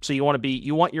 So you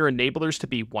want your enablers to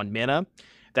be 1 mana.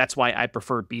 That's why I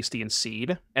prefer Beastie and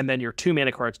Seed, and then your 2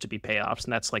 mana cards to be payoffs,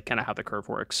 and that's kind of how the curve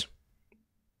works.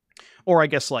 Or I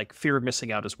guess Fear of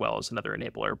Missing Out as well is another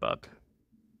enabler, but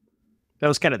that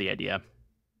was kind of the idea.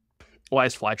 Why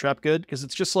is Flytrap good? Because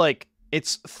it's just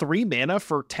It's 3 mana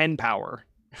for 10 power.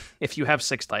 If you have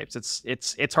 6 types,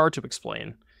 it's hard to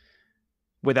explain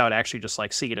without actually just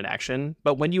like seeing it in action.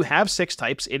 But when you have 6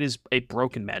 types, it is a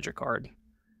broken Magic card.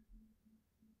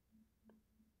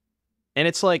 And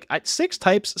it's like 6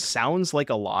 types sounds like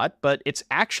a lot, but it's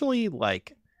actually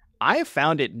like I have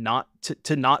found it not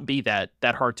to not be that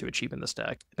hard to achieve in this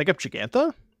deck. Pick up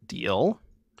Gigantha. Deal. All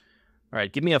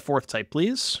right, give me a 4th type,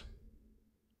 please.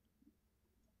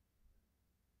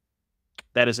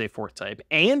 That is a 4th type.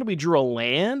 And we drew a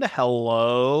land.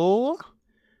 Hello.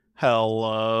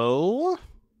 Hello.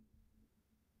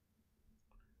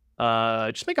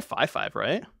 Just make a 5/5,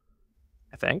 right?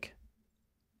 I think.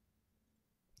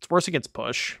 It's worse against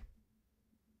push.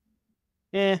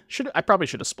 I probably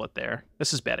should have split there.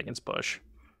 This is bad against push.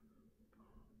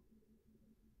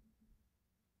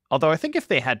 Although I think if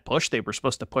they had push, they were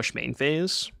supposed to push main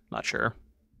phase. Not sure.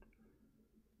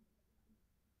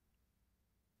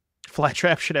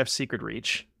 Flytrap should have Secret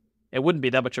Reach. It wouldn't be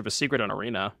that much of a secret on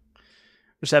Arena.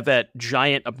 Just have that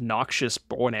giant, obnoxious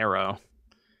bow and arrow.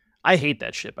 I hate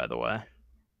that shit, by the way.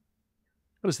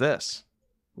 What is this?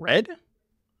 Red?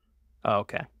 Oh,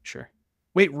 okay, sure.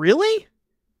 Wait, really?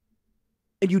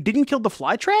 And you didn't kill the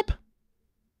Flytrap?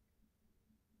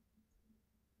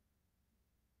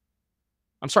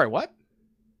 I'm sorry, what?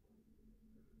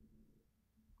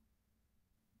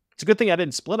 It's a good thing I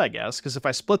didn't split, I guess, because if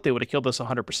I split, they would have killed us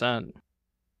 100%.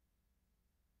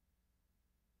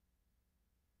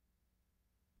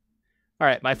 All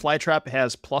right, my Flytrap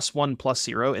has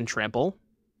 +1/+0 in trample.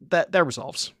 That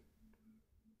resolves.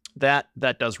 That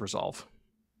does resolve.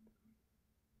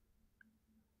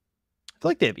 I feel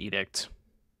like they have Edict.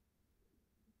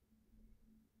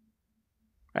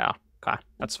 Yeah, okay,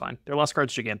 that's fine. Their last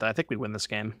card's Gigantha. I think we win this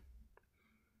game.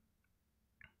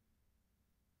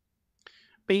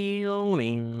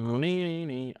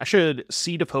 I should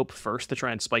Seed of Hope first to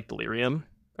try and spike Delirium.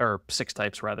 Or 6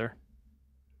 types, rather.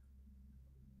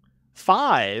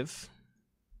 5?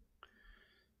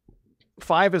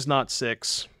 5 is not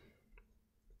 6.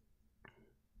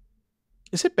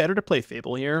 Is it better to play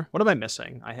Fable here? What am I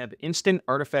missing? I have instant,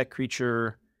 artifact,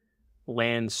 creature,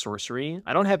 land, sorcery.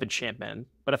 I don't have enchantment,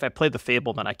 but if I play the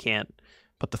Fable, then I can't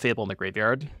put the Fable in the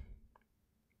graveyard.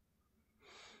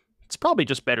 It's probably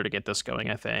just better to get this going,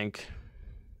 I think.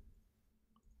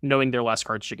 Knowing their last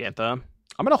card's Gigantha.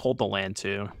 I'm going to hold the land,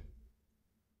 too.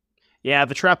 Yeah,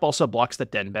 the trap also blocks the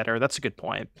Den better. That's a good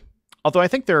point. Although I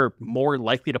think they're more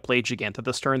likely to play Gigantha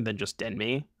this turn than just Den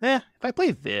me. If I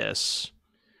play this...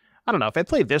 I don't know. If I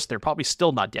play this, they're probably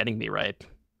still not denning me, right?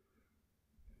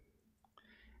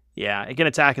 Yeah, it can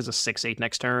attack as a 6/8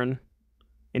 next turn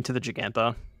into the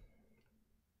Gigantha.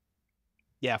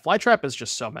 Yeah, Flytrap is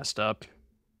just so messed up.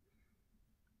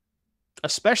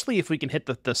 Especially if we can hit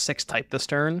the 6 type this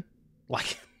turn.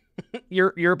 Like,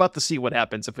 you're about to see what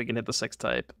happens if we can hit the 6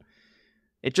 type.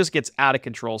 It just gets out of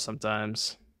control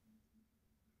sometimes.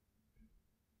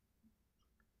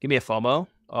 Give me a FOMO.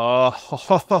 Oh,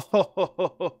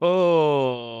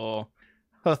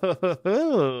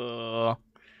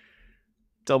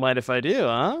 don't mind if I do, huh?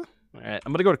 All right,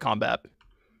 I'm going to go to combat.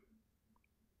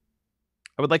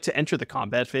 I would like to enter the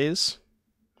combat phase.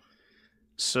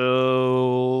 So,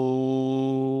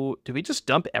 do we just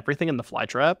dump everything in the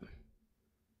Flytrap?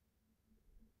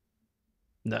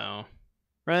 No.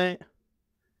 Right?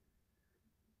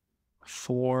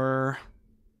 4...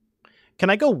 Can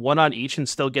I go 1 on each and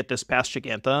still get this past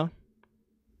Gigantha?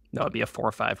 No, it'd be a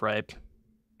 4/5, right?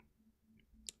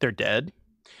 They're dead?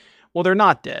 Well, they're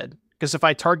not dead. Because if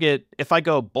I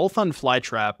go both on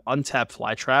Flytrap, untap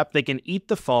Flytrap, they can eat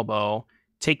the FOMO,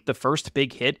 take the first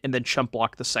big hit, and then chump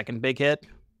block the second big hit.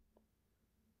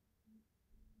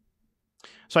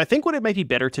 So I think what it might be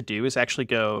better to do is actually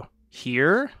go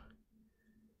here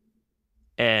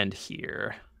and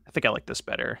here. I think I like this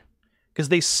better. Because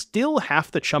they still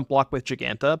have to chump block with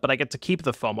Gigantha, but I get to keep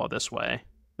the FOMO this way.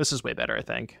 This is way better, I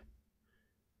think.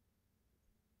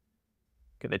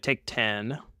 Okay, they take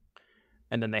 10.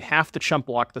 And then they have to chump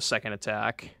block the second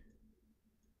attack.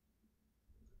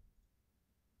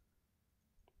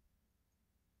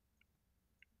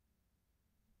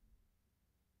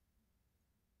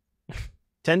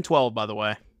 $10-12, by the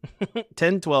way.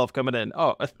 10-12 coming in.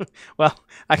 Oh, well,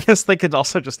 I guess they could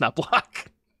also just not block.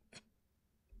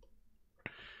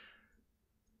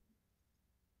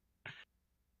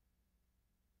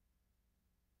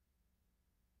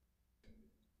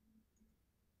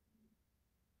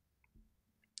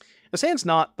 This hand's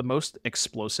not the most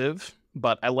explosive,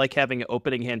 but I like having an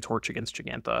opening hand torch against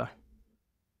Gigantha.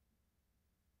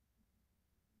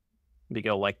 We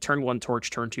go like turn 1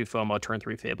 torch, turn 2 FOMO, turn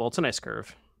 3 Fable. It's a nice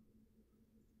curve.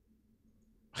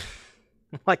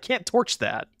 I can't torch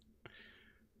that.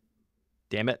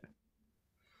 Damn it.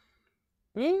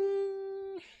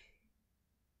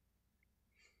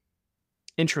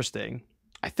 Interesting.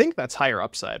 I think that's higher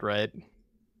upside, right?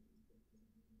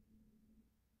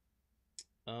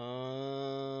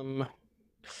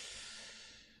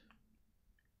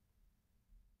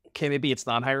 Okay, maybe it's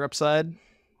not higher upside.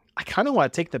 I kind of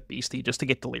want to take the Beastie just to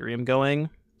get Delirium going.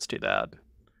 Let's do that.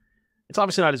 It's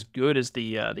obviously not as good as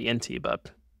the NT,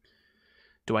 but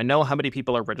do I know how many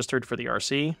people are registered for the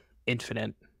RC?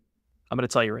 Infinite. I'm going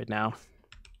to tell you right now.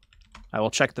 I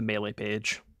will check the melee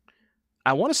page.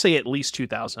 I want to say at least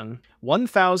 2,000.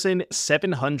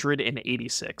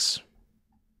 1,786.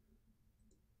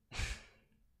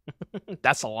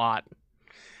 That's a lot.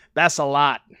 That's a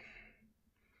lot.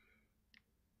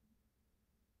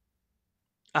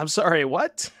 I'm sorry,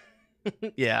 what?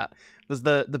 Yeah. It was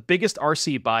the biggest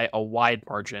RC by a wide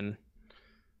margin.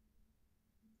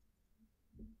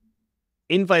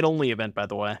 Invite-only event, by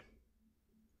the way.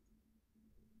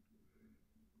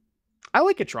 I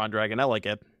like it, Tron Dragon. I like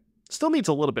it. Still needs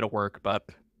a little bit of work, but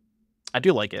I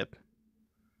do like it.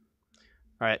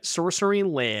 All right, Sorcery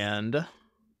Land. All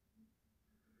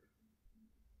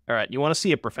right, you want to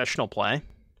see a professional play?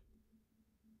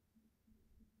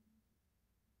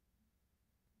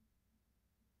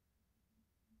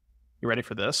 You ready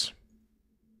for this?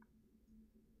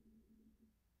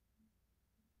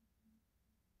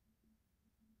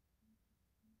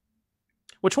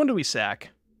 Which one do we sack?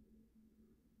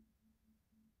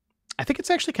 I think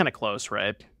it's actually kind of close,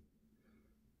 right?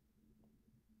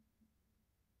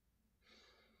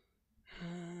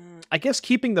 I guess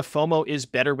keeping the FOMO is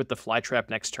better with the Flytrap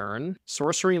next turn.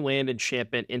 Sorcery, Land,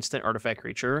 Enchantment, Instant, Artifact,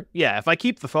 Creature. Yeah, if I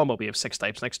keep the FOMO, we have 6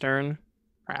 types next turn. All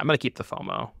right, I'm going to keep the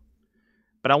FOMO.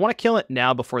 But I want to kill it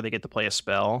now before they get to play a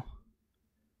spell.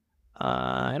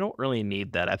 I don't really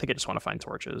need that. I think I just want to find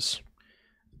torches.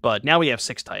 But now we have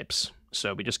 6 types,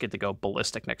 so we just get to go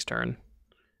ballistic next turn.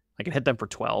 I can hit them for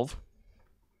 12.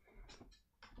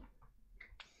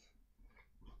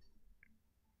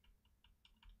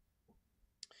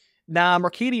 Nah,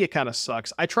 Mercadia kind of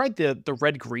sucks. I tried the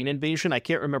red-green invasion. I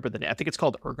can't remember the name. I think it's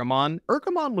called Urgamon.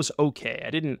 Urgamon was okay.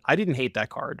 I didn't hate that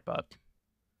card, but it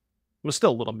was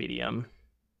still a little medium.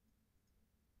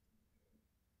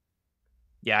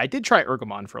 Yeah, I did try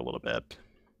Urgamon for a little bit.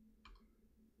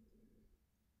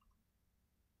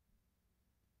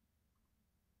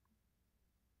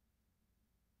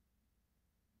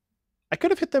 I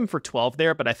could have hit them for 12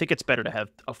 there, but I think it's better to have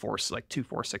a force, like 2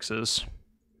 4/6s.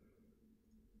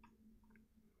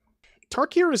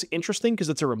 Tarkir is interesting because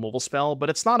it's a removal spell, but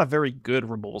it's not a very good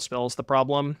removal spell is the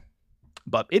problem.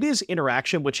 But it is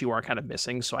interaction, which you are kind of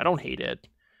missing, so I don't hate it.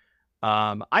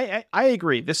 I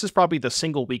agree. This is probably the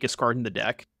single weakest card in the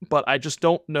deck, but I just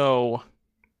don't know.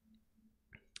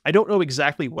 I don't know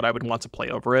exactly what I would want to play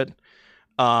over it.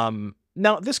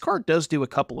 Now, this card does do a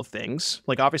couple of things.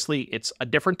 Like, obviously, it's a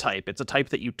different type. It's a type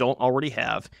that you don't already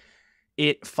have.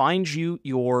 It finds you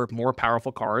your more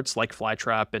powerful cards, like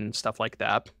Flytrap and stuff like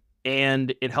that,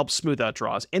 and it helps smooth out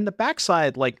draws. And the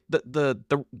backside, like, the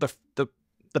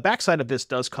backside of this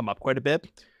does come up quite a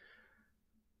bit.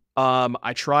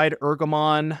 I tried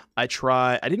Urgamon. I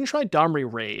didn't try Domri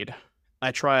Raid.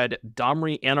 I tried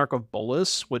Domri Anarch of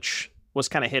Bolas, which was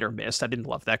kind of hit or miss. I didn't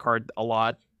love that card a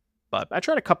lot, but I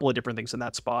tried a couple of different things in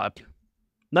that spot.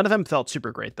 None of them felt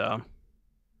super great, though.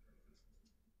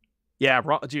 Yeah,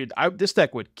 dude, this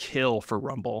deck would kill for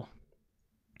Rumble.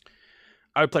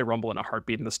 I would play Rumble in a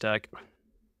heartbeat in this deck.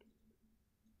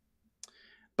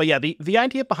 But yeah, the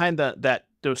idea behind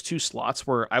those 2 slots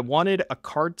were I wanted a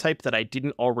card type that I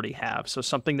didn't already have. So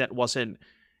something that wasn't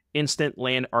instant,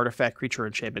 land, artifact, creature,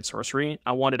 enchantment, sorcery.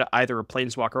 I wanted either a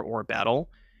planeswalker or a battle.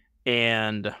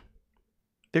 And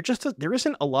there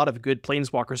isn't a lot of good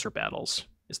planeswalkers or battles,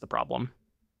 is the problem.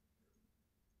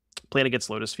 Playing against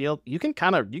Lotus Field, you can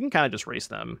kind of just race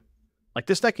them. Like,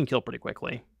 this deck can kill pretty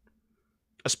quickly.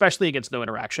 Especially against no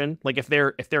interaction. Like, if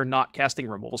they're not casting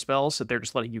removal spells, if they're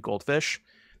just letting you goldfish,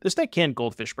 this deck can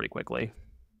goldfish pretty quickly.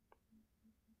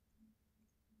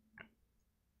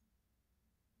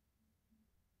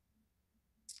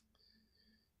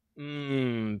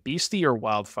 Beastie or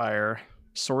Wildfire?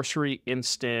 Sorcery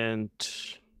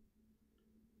instant.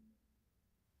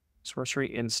 Sorcery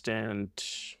instant.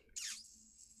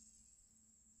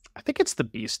 I think it's the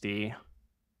Beastie.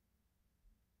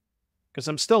 Because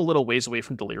I'm still a little ways away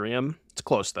from Delirium. It's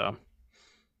close, though.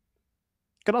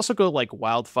 Could also go, like,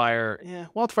 Wildfire. Yeah,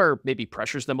 Wildfire maybe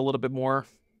pressures them a little bit more.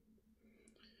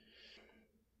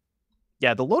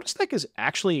 Yeah, the Lotus deck is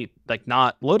actually, like,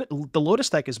 not... The Lotus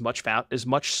deck is much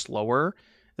slower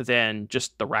than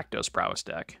just the Rakdos Prowess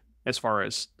deck. as far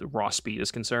as the raw speed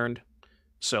is concerned.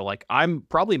 So, like, I'm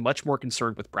probably much more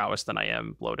concerned with Prowess than I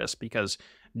am Lotus, because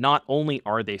not only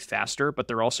are they faster, but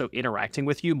they're also interacting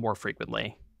with you more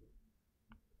frequently.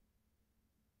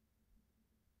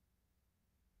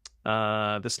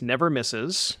 This never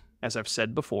misses, as I've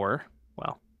said before.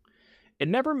 Well, it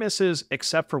never misses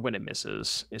except for when it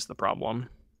misses, is the problem.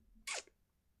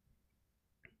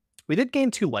 We did gain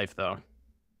 2 life, though.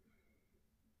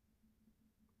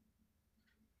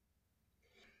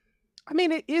 I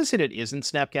mean, it is and it isn't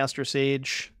Snapcaster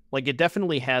Sage. Like, it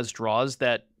definitely has draws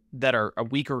that are a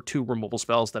weaker 2 removal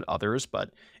spells than others,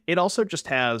 but it also just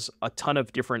has a ton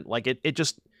of different, like,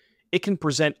 it can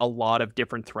present a lot of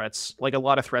different threats, like a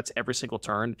lot of threats every single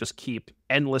turn, just keep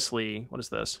endlessly, what is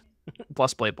this?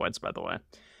 Plus play points, by the way.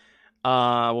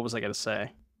 What was I going to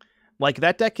say? Like,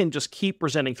 that deck can just keep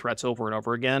presenting threats over and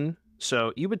over again,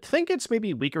 so you would think it's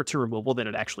maybe weaker to removal than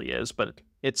it actually is, but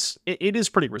it is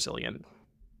pretty resilient.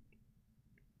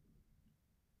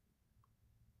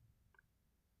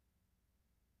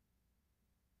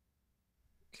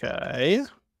 Okay.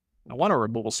 I want a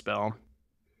removal spell.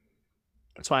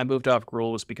 That's why I moved off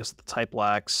Gruul, was because of the type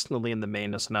lacks. Lily in the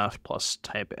main is enough, plus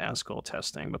type Askel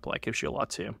testing, but black gives you a lot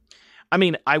too. I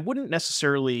mean, I wouldn't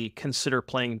necessarily consider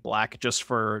playing black just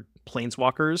for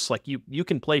planeswalkers. Like, you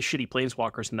can play shitty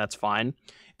planeswalkers and that's fine.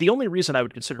 The only reason I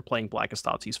would consider playing black is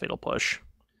Thoughtseize Fatal Push.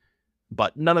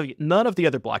 But none of the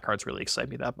other black cards really excite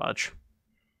me that much.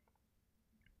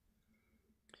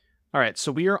 Alright,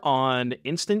 so we are on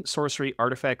instant, sorcery,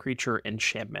 artifact, creature,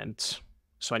 enchantment.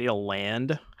 So I need a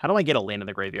land. How do I get a land in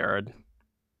the graveyard?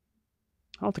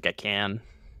 I don't think I can.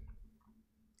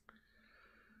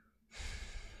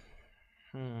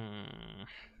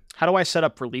 How do I set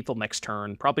up for lethal next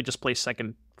turn? Probably just play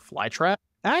second Flytrap.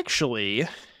 Actually,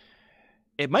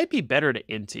 it might be better to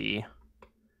Inti.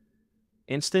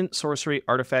 Instant, sorcery,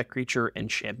 artifact, creature,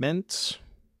 enchantment.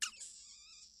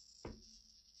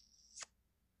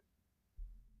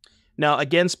 Now,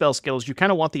 again, spell skills, you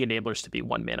kind of want the enablers to be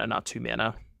 1 mana, not 2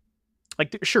 mana.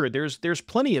 Like, sure, there's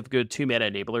plenty of good 2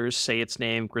 mana enablers, Say Its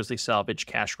Name, Grizzly Salvage,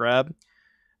 Cash Grab,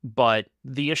 but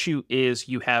the issue is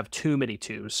you have too many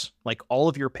 2s. Like, all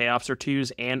of your payoffs are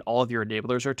 2s and all of your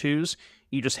enablers are 2s.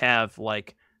 You just have,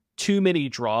 like, too many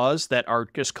draws that are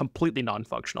just completely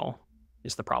non-functional,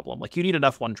 is the problem. Like, you need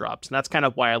enough 1-drops, and that's kind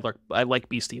of why I like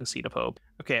Beastie and Seed of Hope.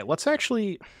 Okay, let's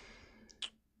actually...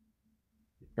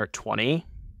 Or 20.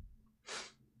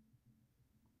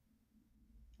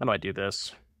 How do I do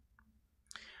this?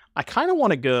 I kind of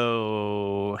want to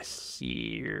go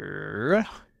here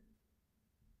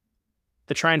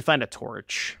to try and find a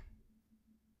torch.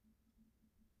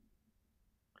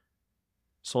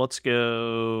 So let's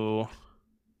go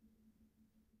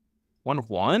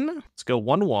 1-1. Let's go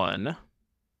 1-1.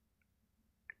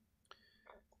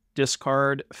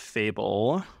 Discard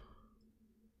Fable.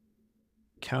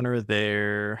 Counter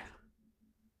there.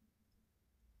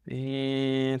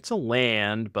 It's a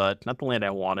land, but not the land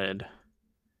I wanted.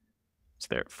 It's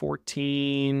there at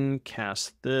 14.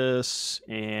 Cast this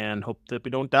and hope that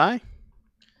we don't die.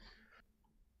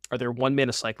 Are there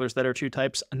 1-mana cyclers that are 2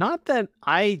 types? Not that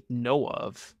I know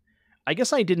of. I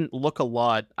guess I didn't look a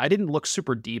lot. I didn't look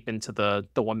super deep into the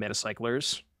 1-mana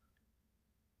cyclers.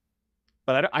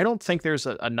 But I don't think there's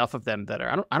enough of them that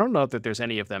are... I don't know that there's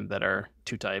any of them that are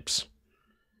 2 types.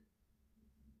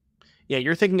 Yeah,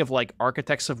 you're thinking of, like,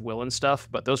 Architects of Will and stuff,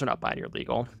 but those are not binary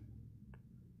legal.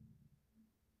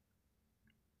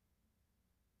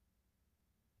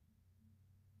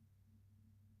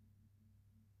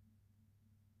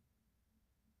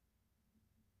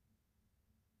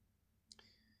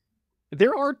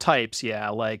 There are types, yeah,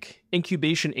 like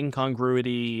Incubation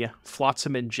Incongruity,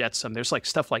 Flotsam and Jetsam. There's, like,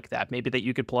 stuff like that maybe that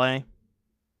you could play.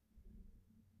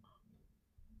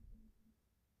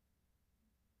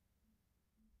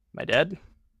 Am I dead?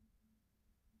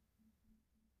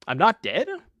 I'm not dead?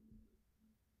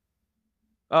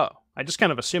 Oh, I just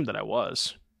kind of assumed that I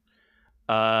was.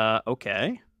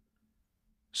 Okay.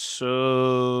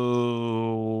 So...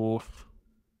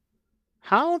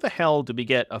 How the hell do we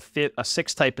get a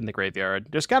 6 type in the graveyard?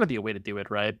 There's got to be a way to do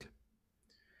it, right?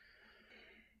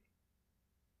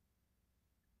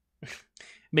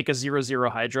 Make a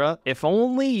 0/0 Hydra? If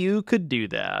only you could do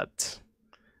that.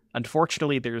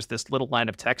 Unfortunately, there's this little line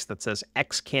of text that says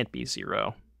X can't be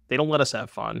 0. They don't let us have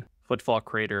fun. Footfall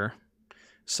Crater.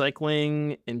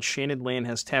 Cycling Enchanted Land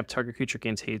has tapped. Target creature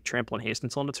gains trample and haste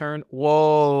until end of turn.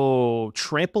 Whoa.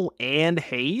 Trample and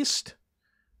haste?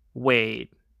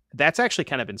 Wait. That's actually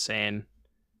kind of insane.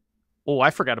 Oh, I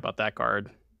forgot about that card.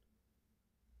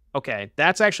 Okay,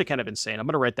 that's actually kind of insane. I'm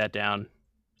going to write that down.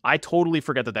 I totally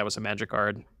forgot that that was a magic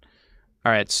card.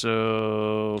 All right,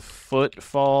 so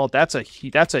Footfall. That's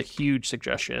a huge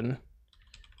suggestion.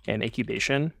 And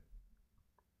Incubation.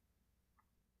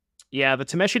 Yeah, the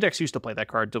Tameshi decks used to play that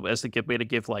card as the way to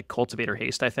give like Cultivator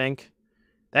haste, I think.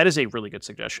 That is a really good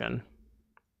suggestion.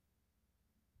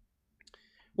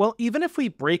 Well, even if we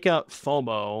break out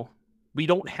FOMO, we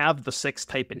don't have the 6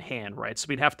 type in hand, right? So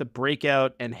we'd have to break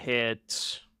out and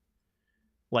hit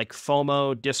like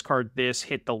FOMO, discard this,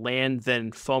 hit the land,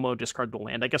 then FOMO, discard the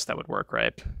land. I guess that would work,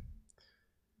 right?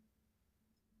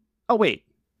 Oh wait,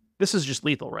 this is just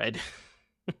lethal, right?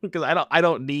 Because I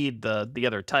don't need the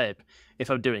other type if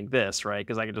I'm doing this, right?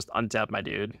 Because I can just untap my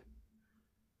dude.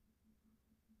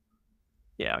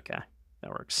 Yeah, okay, that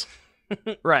works.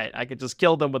 Right, I could just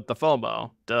kill them with the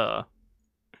FOMO. Duh.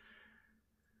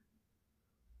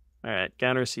 All right,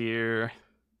 counters here.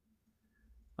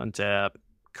 Untap.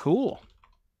 Cool.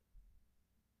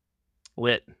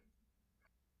 Lit.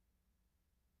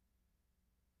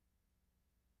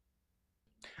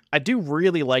 I do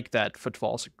really like that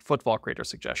Footfall Crater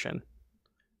suggestion.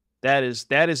 That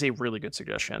is a really good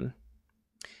suggestion.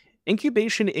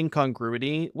 Incubation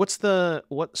Incongruity. So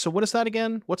what is that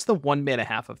again? What's the 1 mana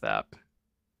half of that?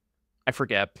 I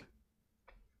forget.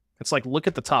 It's like, look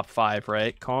at the top 5,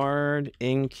 right? Card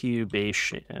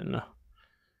Incubation.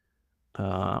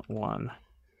 1.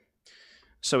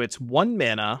 So it's 1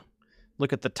 mana.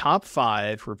 Look at the top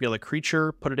 5, reveal a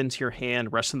creature, put it into your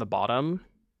hand, rest in the bottom.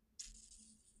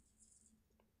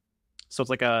 So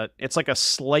it's like a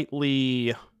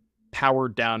slightly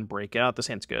powered down breakout. This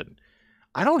hand's good.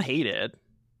 I don't hate it.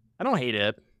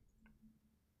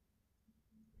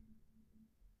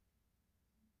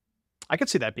 I could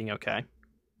see that being okay.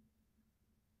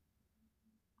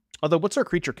 Although, what's our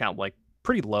creature count like?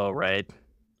 Pretty low, right?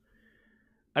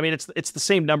 I mean, it's the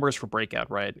same numbers for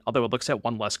breakout, right? Although it looks at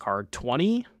 1 less card.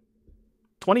 20?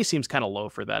 20 seems kind of low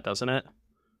for that, doesn't it?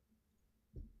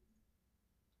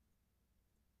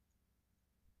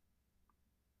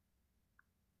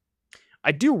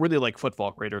 I do really like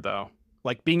Footfall Crater, though.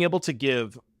 Like, being able to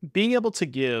give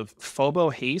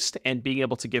FOMO haste and being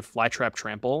able to give Flytrap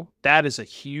trample, that is a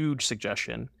huge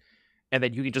suggestion. And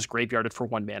then you can just graveyard it for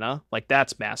 1 mana. Like,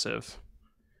 that's massive.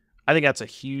 I think that's a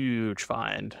huge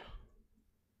find.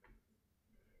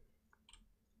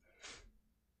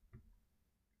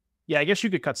 Yeah, I guess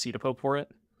you could cut SIDEBOARD for it.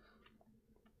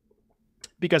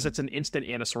 Because it's an instant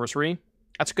and a sorcery.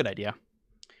 That's a good idea.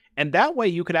 And that way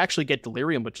you could actually get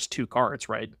Delirium with just 2 cards,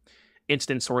 right?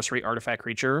 Instant sorcery artifact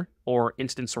creature or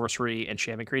instant sorcery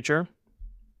enchantment creature.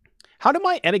 How do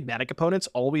my enigmatic opponents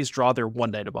always draw their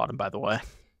 1 night bottom, by the way?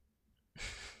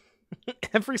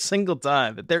 Every single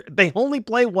time. They only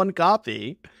play 1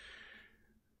 copy.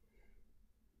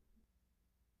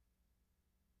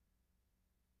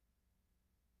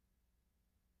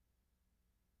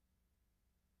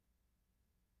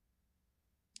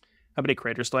 How many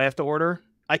craters do I have to order?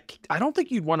 I don't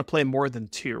think you'd want to play more than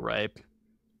 2, right?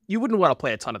 You wouldn't want to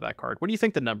play a ton of that card. What do you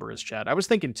think the number is, Chad? I was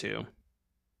thinking 2.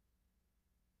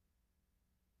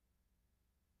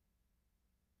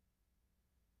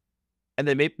 And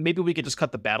then maybe we could just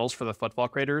cut the battles for the Footfall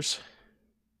Craters.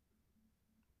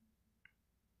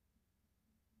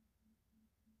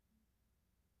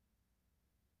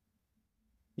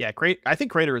 Yeah, I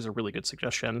think Crater is a really good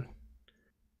suggestion.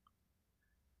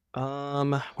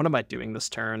 What am I doing this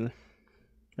turn?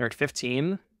 They're at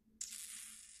 15.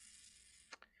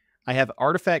 I have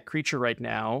Artifact Creature right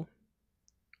now.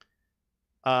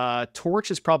 Torch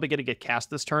is probably going to get cast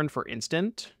this turn for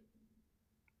instant.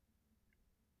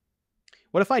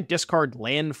 What if I discard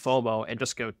land FOMO and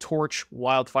just go Torch,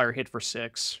 Wildfire, hit for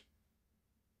 6?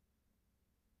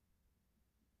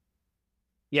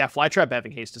 Yeah, Flytrap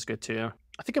having haste is good too.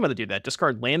 I think I'm going to do that.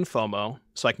 Discard land FOMO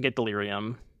so I can get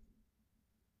Delirium.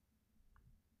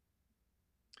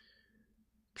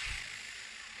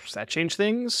 Does that change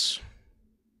things?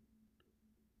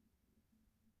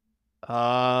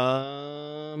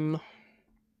 Now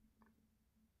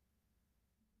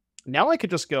I could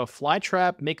just go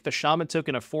Flytrap, make the Shaman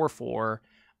token a 4/4,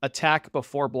 attack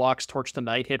before blocks, Torch the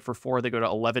Night, hit for 4, they go to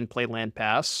 11, play land,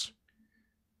 pass.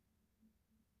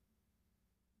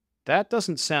 That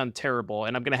doesn't sound terrible,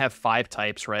 and I'm going to have 5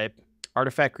 types, right?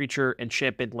 Artifact, creature,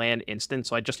 enchantment, land, instant,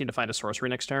 so I just need to find a sorcery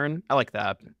next turn. I like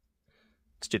that.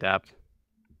 Let's do that.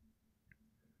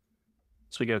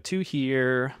 So we go 2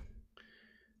 here,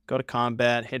 go to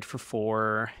combat, hit for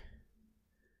 4,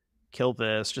 kill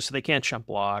this, just so they can't jump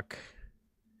block.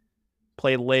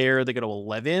 Play Lair, they go to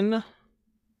 11.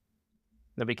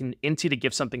 Then we can Inti to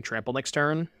give something trample next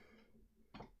turn.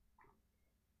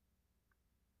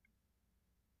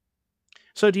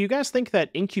 So do you guys think that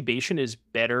Incubation is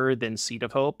better than Seed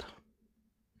of Hope?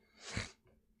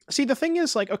 See, the thing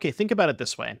is, like, okay, think about it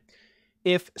this way.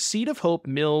 If Seed of Hope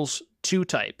mills 2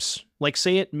 types, like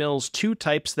say it mills 2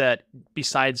 types that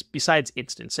besides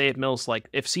instant, say it mills like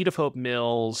if Seed of Hope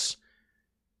mills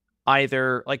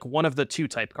either like one of the 2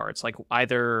 type cards, like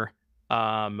either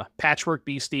Patchwork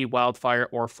Beastie, Wildfire,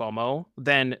 or FOMO,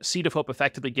 then Seed of Hope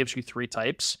effectively gives you 3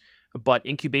 types, but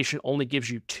Incubation only gives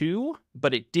you 2,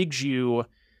 but it digs you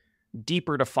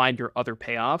deeper to find your other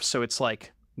payoffs. So it's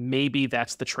like maybe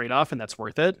that's the trade-off and that's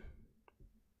worth it.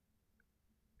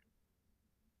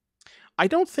 I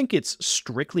don't think it's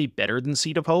strictly better than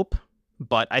Seed of Hope,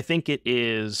 but I think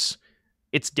it's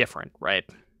different, right?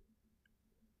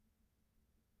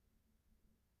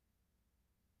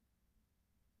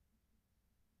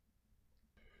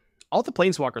 All the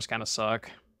Planeswalkers kind of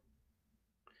suck.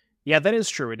 Yeah, that is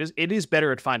true. It is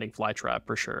better at finding Flytrap,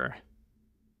 for sure.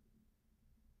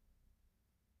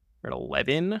 We're at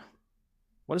 11.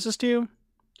 What does this do?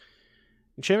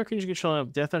 Enchantment creature you control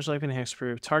have Death Touch, Life, and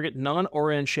Hexproof. Target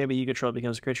non-aura enchantment you control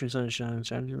becomes a creature.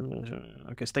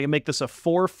 Okay, so they can make this a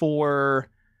 4/4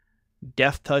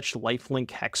 Death Touch, Lifelink,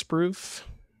 Hexproof.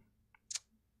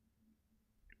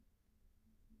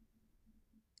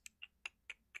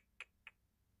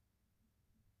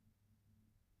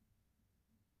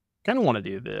 Kind of want to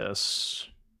do this.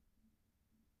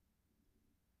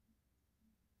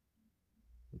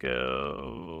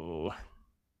 Go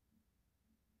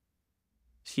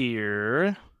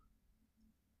here.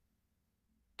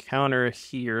 Counter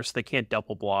here, so they can't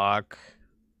double block.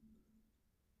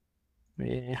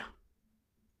 Yeah.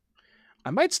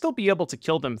 I might still be able to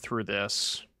kill them through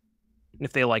this.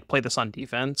 If they, like, play this on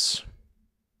defense.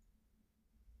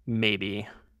 Maybe.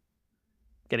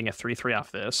 Getting a 3/3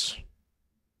 off this.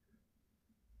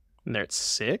 And they're at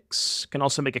 6. Can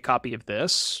also make a copy of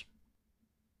this.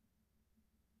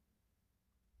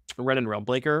 Ren and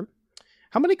Realmbreaker.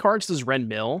 How many cards does Ren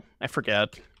mill? I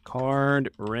forget.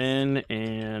 Card, Ren,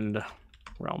 and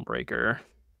Realmbreaker.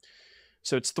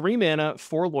 So it's 3 mana,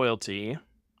 4 loyalty.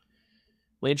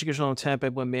 Land you control untap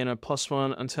at 1 mana,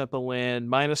 +1, untap a land,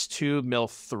 -2, mill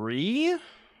 3.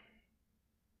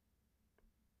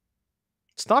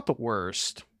 It's not the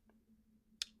worst.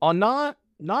 Not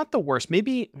the worst.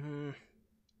 Maybe.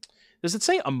 Does it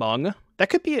say Among? That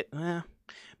could be it.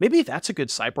 Maybe that's a good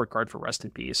sideboard card for Rest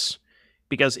in Peace.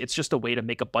 Because it's just a way to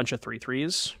make a bunch of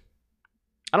 3/3s.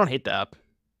 I don't hate that.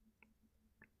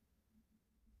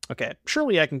 Okay,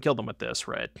 surely I can kill them with this,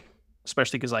 right?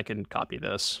 Especially because I can copy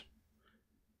this.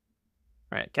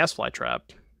 Alright, cast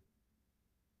Flytrap.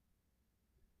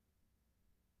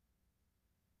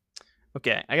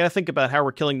 Okay, I gotta think about how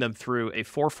we're killing them through a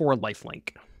 4/4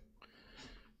 lifelink.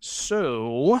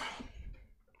 So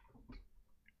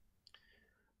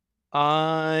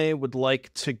I would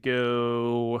like to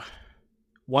go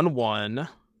 1/1,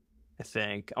 I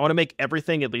think. I want to make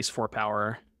everything at least 4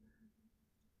 power.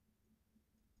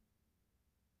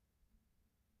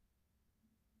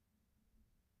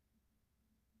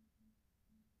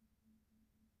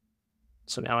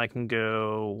 So now I can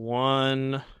go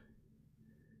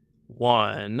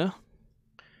 1/1.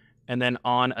 And then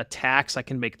on attacks, I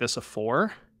can make this a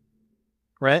 4.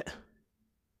 Right?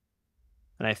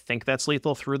 And I think that's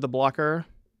lethal through the blocker.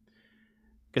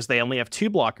 Because they only have 2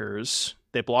 blockers.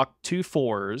 They block 2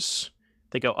 4s.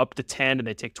 They go up to 10 and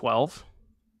they take 12.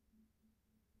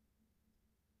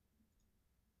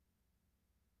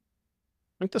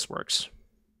 I think this works.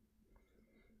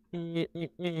 I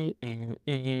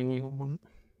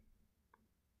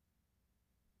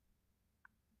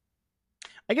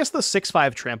guess the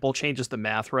 6/5 trample changes the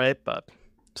math, right? But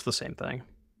it's the same thing.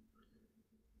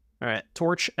 Alright,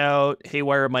 Torch out,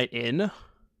 Haywire Might in.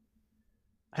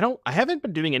 I haven't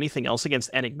been doing anything else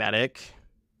against Enigmatic.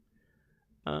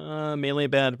 Melee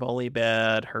bad, volley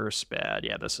bad, hearse bad.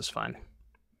 Yeah, this is fine.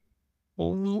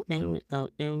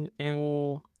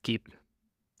 Keep.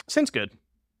 Seems good.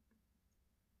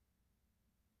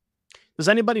 Does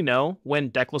anybody know when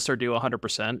decklists are due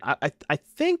 100%? I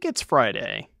think it's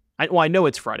Friday. I know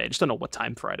it's Friday. I just don't know what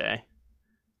time Friday.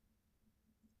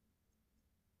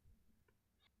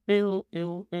 So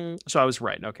I was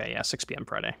right. Okay, yeah, 6 p.m.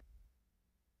 Friday.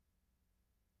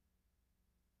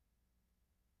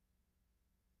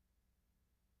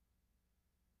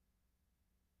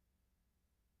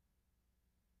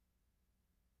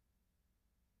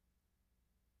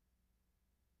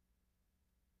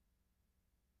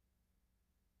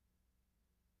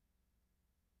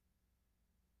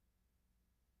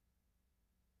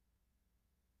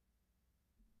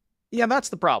 Yeah, that's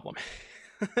the problem.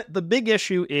 The big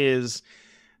issue is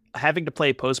having to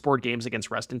play post-board games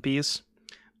against Rest in Peace.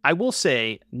 I will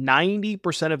say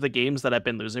 90% of the games that I've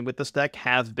been losing with this deck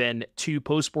have been 2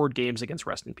 post-board games against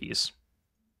Rest in Peace.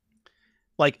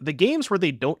 Like, the games where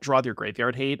they don't draw their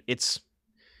graveyard hate, it's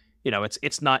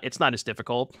not as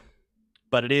difficult,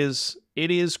 but it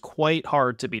is quite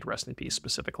hard to beat Rest in Peace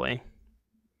specifically.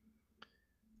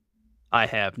 I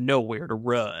have nowhere to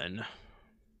run.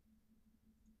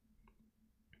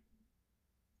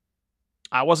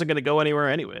 I wasn't going to go anywhere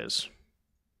anyways.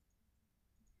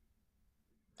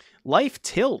 Life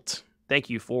Tilt, thank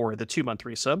you for the 2-month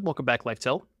resub. Welcome back, Life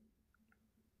Tilt.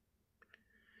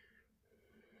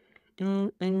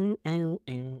 So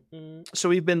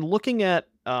we've been looking at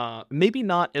maybe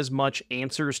not as much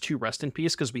answers to Rest in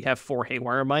Peace because we have 4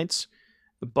 Haywire Mites,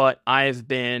 but I've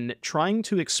been trying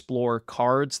to explore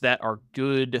cards that are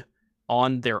good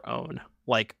on their own,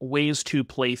 like ways to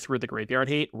play through the graveyard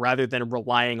hate rather than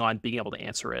relying on being able to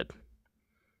answer it.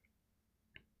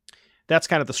 That's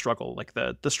kind of the struggle, like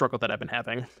the struggle that I've been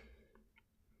having.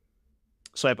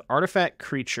 So I have Artifact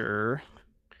Creature,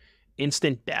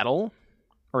 Instant Battle,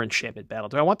 or Enchantment Battle.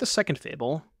 Do I want the second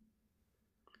Fable?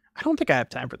 I don't think I have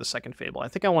time for the second Fable. I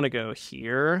think I want to go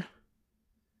here.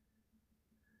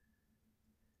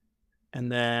 And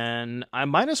then I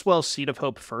might as well Seed of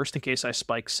Hope first in case I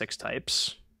spike 6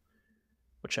 types,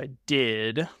 which I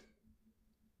did.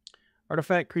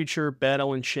 Artifact Creature,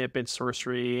 Battle, Enchantment,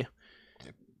 Sorcery.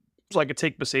 So I could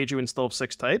take Boseiju and still have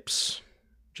 6 types,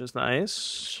 which is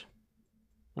nice.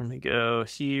 Let me go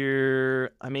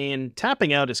here. I mean,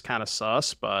 tapping out is kind of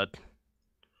sus, but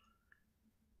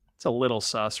it's a little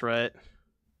sus, right?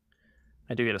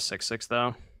 I do get a 6/6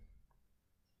 though.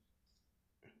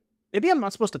 Maybe I'm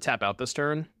not supposed to tap out this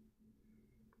turn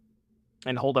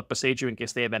and hold up Boseiju in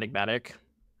case they have Enigmatic.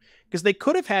 Because they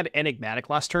could have had Enigmatic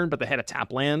last turn, but they had a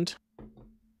tap land.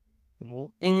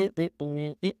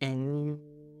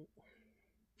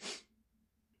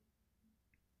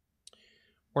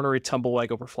 Ornery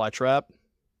Tumbleweed over Flytrap.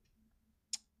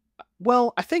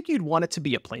 Well, I think you'd want it to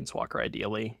be a Planeswalker,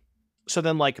 ideally. So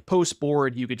then, like,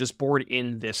 post-board, you could just board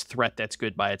in this threat that's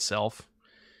good by itself.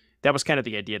 That was kind of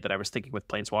the idea that I was thinking with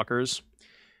Planeswalkers.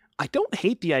 I don't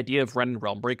hate the idea of Ren and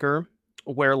Realmbreaker,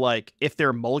 where, like, if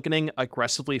they're mulliganing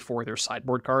aggressively for their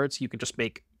sideboard cards, you can just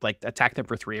make, like, attack them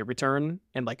for 3 every turn.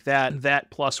 And, like,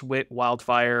 that plus Wit,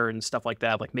 Wildfire, and stuff like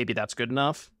that, like, maybe that's good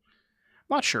enough.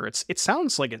 I'm not sure. It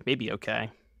sounds like it may be okay.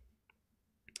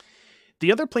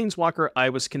 The other Planeswalker I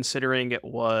was considering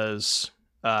was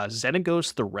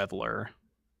Xenagos the Reveler,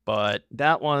 but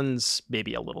that one's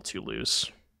maybe a little too loose.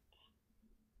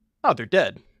 Oh, they're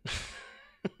dead.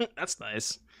 That's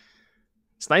nice.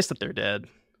 It's nice that they're dead.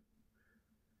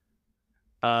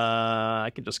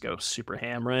 I can just go super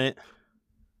ham, right?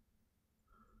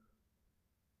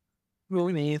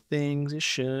 Many things you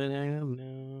should have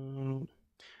known.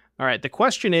 All right, the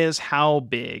question is how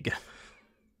big?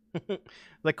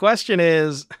 The question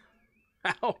is,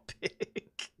 how big?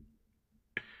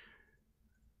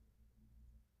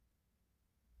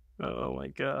 Oh my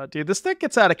god, dude, this deck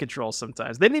gets out of control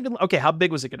sometimes. They didn't even... Okay, how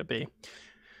big was it going to be?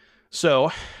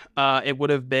 So, it would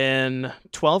have been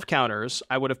 12 counters.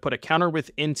 I would have put a counter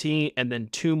with Inti, and then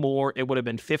 2 more. It would have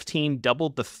been 15,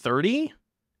 doubled the 30.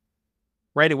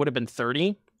 Right, it would have been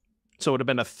 30. So it would have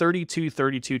been a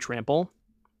 32-32 trample.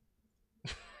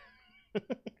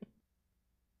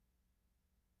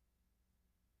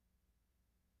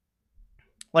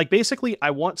 Like, basically,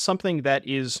 I want something that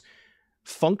is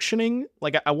functioning.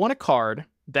 Like, I want a card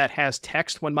that has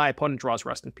text when my opponent draws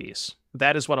Rest in Peace.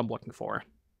 That is what I'm looking for.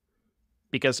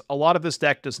 Because a lot of this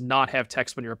deck does not have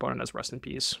text when your opponent has Rest in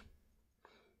Peace.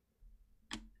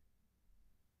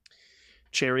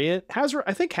 Chariot.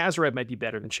 I think Hazoret might be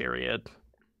better than Chariot.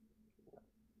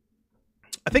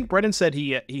 I think Brennan said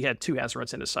he had 2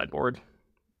 Hazarets in his sideboard.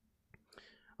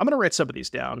 I'm going to write some of these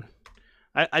down.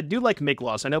 I do like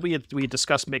Migloss. I know we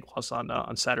discussed Migloss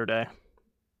on Saturday.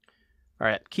 All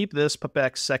right, keep this. Put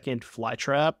back second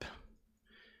Flytrap.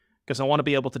 Because I want to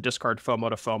be able to discard FOMO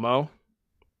to FOMO.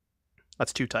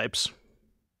 That's 2 types.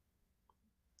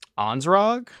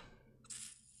 Onsrog.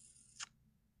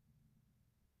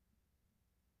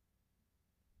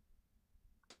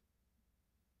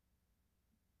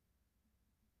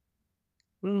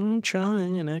 I'm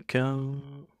trying to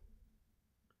come.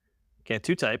 Okay,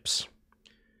 2 types.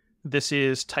 This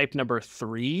is type number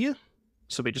 3.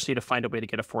 So we just need to find a way to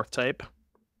get a 4th type.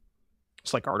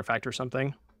 It's like Artifact or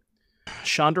something.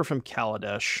 Chandra from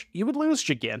Kaladesh. You would lose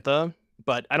Gigantha,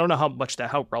 but I don't know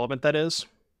how relevant that is.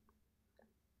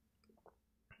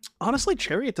 Honestly,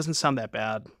 Chariot doesn't sound that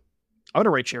bad. I want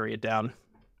to write Chariot down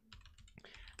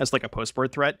as like a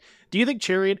post-board threat. Do you think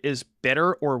Chariot is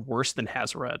better or worse than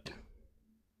Hazoret?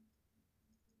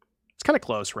 It's kind of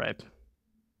close, right?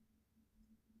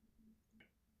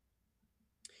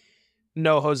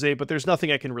 No, Jose, but there's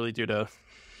nothing I can really do to...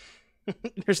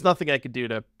 there's nothing I could do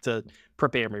to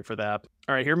prepare me for that.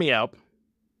 All right, hear me out.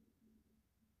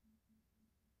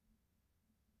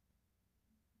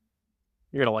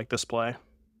 You're going to like this play.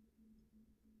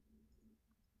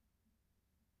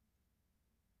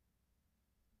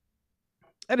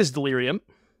 That is Delirium.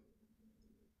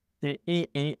 And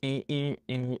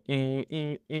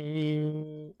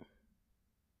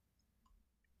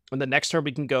the next turn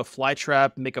we can go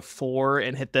Flytrap, make a 4,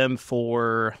 and hit them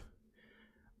for...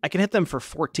 I can hit them for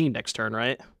 14 next turn,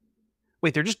 right?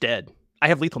 Wait, they're just dead. I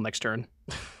have lethal next turn.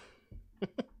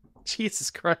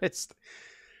 Jesus Christ.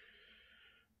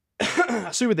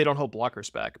 Assuming they don't hold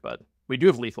blockers back, but we do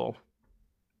have lethal.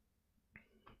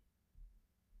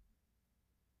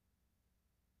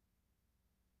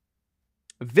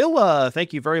 Villa,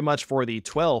 thank you very much for the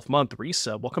 12-month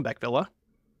resub. Welcome back, Villa.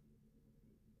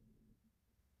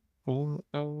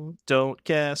 Oh, don't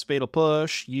cast Fatal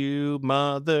Push, you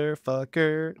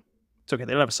motherfucker. It's okay,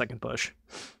 they don't have a second push.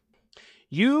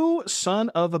 You son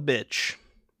of a bitch.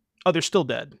 Oh, they're still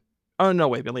dead. Oh, no,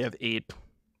 wait, we only have 8.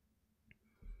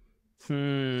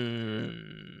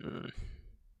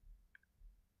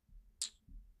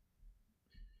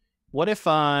 What if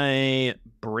I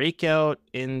break out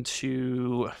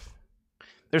into...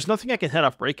 There's nothing I can hit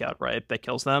off breakout, right? That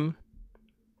kills them.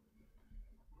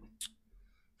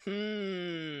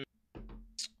 I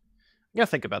gotta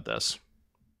think about this.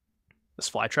 Does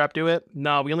Flytrap do it?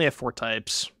 No, we only have 4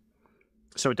 types.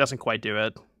 So it doesn't quite do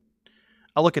it.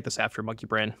 I'll look at this after, Monkey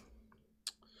Brain.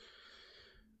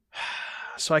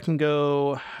 So I can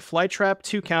go Flytrap,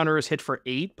 2 counters, hit for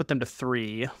 8, put them to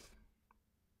 3.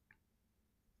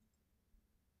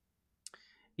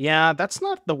 Yeah, that's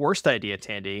not the worst idea,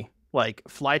 Tandy. Like,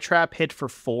 Flytrap, hit for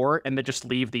 4, and then just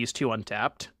leave these 2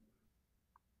 untapped.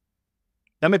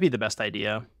 That might be the best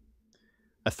idea.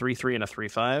 A 3-3 and a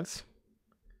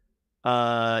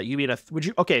 3-5. You mean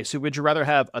okay, so would you rather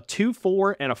have a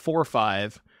 2-4 and a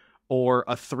 4-5, or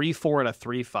a 3-4 and a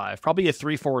 3-5? Probably a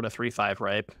 3-4 and a 3-5,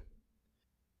 right?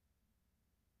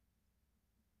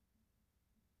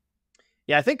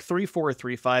 Yeah, I think 3-4 or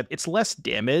 3-5. It's less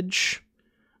damage,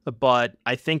 but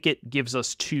I think it gives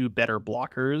us 2 better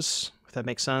blockers, if that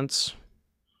makes sense.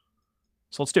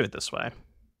 So let's do it this way.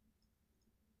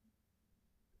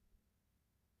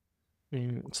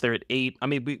 It's there at 8. I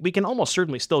mean, we can almost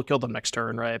certainly still kill them next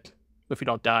turn, right? If we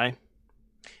don't die.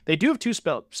 They do have 2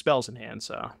 spells in hand,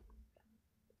 so...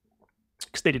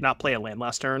 Because they did not play a land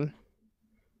last turn.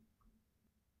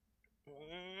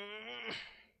 I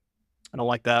don't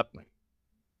like that.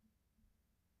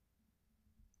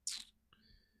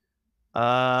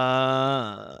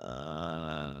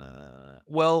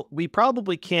 Well, we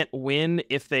probably can't win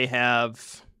if they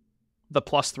have the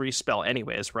 +3 spell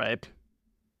anyways, right?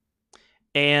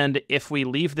 And if we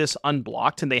leave this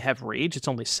unblocked and they have Rage, it's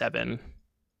only 7.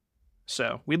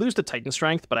 So, we lose to Titan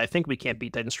Strength, but I think we can't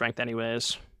beat Titan Strength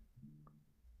anyways.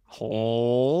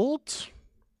 Hold.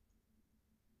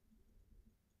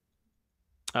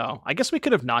 Oh, I guess we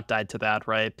could have not died to that,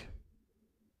 right?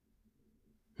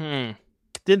 Didn't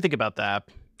think about that.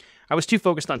 I was too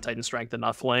focused on Titan Strength and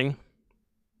not Fling.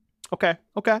 Okay.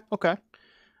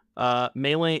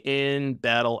 Melee in,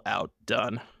 battle out,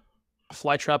 done.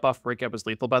 Flytrap off Breakout was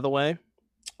lethal, by the way.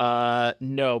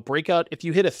 No, Breakout, if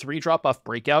you hit a 3-drop off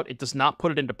Breakout, it does not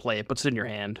put it into play. It puts it in your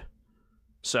hand.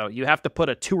 So you have to put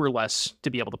a 2 or less to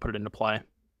be able to put it into play.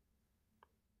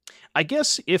 I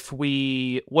guess if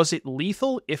we... Was it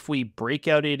lethal if we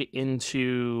Breakouted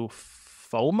into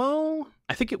FOMO?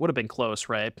 I think it would have been close,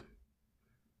 right?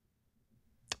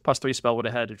 +3 spell would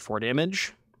have had 4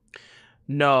 damage.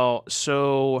 No,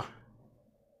 so...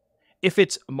 If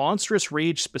it's Monstrous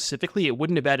Rage specifically, it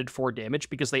wouldn't have added 4 damage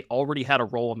because they already had a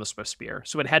roll on the Swift Spear.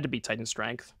 So it had to be Titan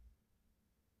Strength.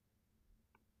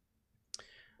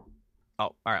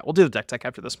 Oh, alright. We'll do the deck tech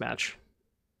after this match.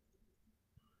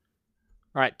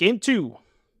 Alright, game 2.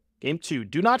 Game 2.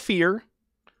 Do not fear.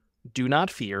 Do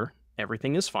not fear.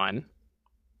 Everything is fine.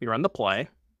 We run the play.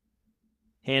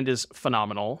 Hand is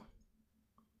phenomenal.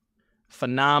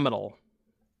 Phenomenal.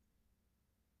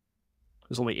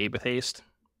 There's only 8 with haste.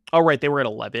 Oh, right, they were at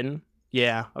 11.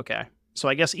 Yeah, okay. So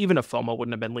I guess even a FOMO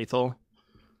wouldn't have been lethal.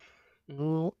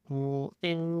 What do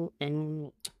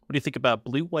you think about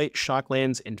blue-white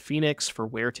Shocklands and Phoenix for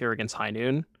Wear Tear against High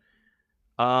Noon?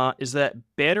 Is that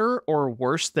better or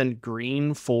worse than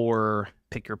green for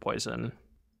Pick Your Poison?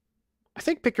 I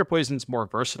think Pick Your Poison's more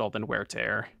versatile than Wear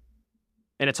Tear.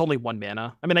 And it's only 1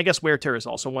 mana. I mean, I guess Wear Tear is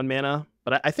also 1 mana,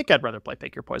 but I think I'd rather play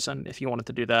Pick Your Poison if you wanted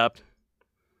to do that.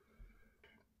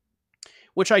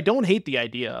 Which I don't hate the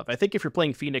idea of. I think if you're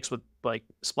playing Phoenix with, like,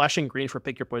 splashing green for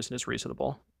Pick Your Poison is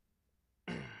reasonable.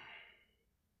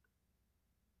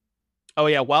 Oh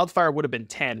yeah, Wildfire would have been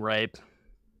 10, right?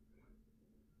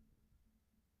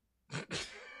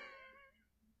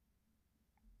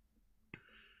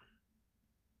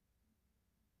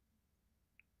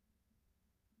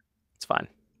 It's fine.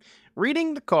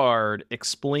 Reading the card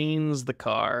explains the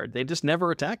card. They just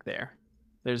never attack there.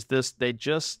 There's this, they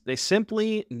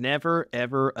simply never,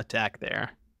 ever attack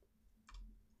there.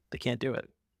 They can't do it.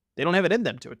 They don't have it in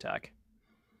them to attack.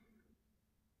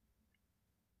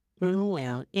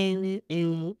 Any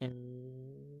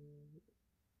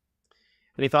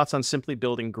thoughts on simply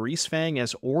building Greasefang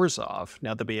as Orzhov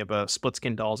now that we have a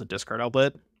Splitskin Doll as a discard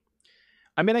outlet?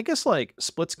 I mean, I guess, like,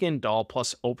 Splitskin Doll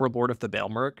plus Overlord of the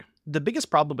Baelmerk. The biggest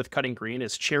problem with cutting green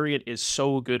is Chariot is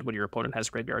so good when your opponent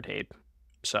has Graveyard Hate.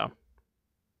 So,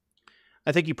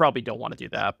 I think you probably don't want to do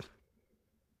that.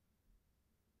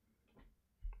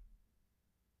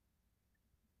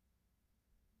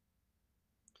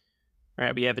 All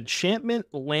right, we have Enchantment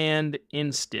Land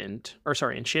Instant. Or,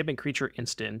 sorry, Enchantment Creature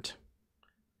Instant.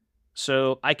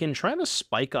 So, I can try to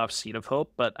spike off Seed of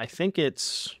Hope, but I think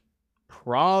it's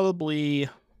probably...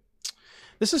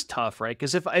 This is tough, right?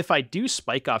 Because if I do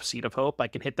spike off Seed of Hope, I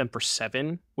can hit them for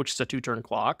 7, which is a 2-turn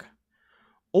clock.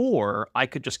 Or I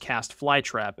could just cast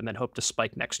Flytrap and then hope to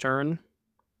spike next turn.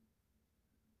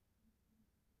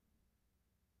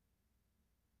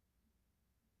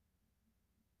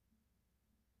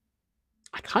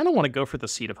 I kind of want to go for the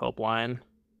Seed of Hope line.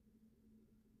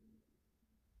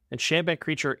 Enchantment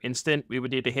Creature Instant, we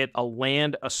would need to hit a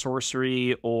land, a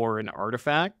sorcery, or an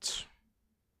artifact.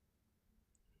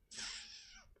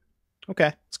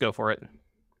 Okay, let's go for it.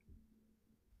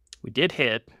 We did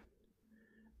hit.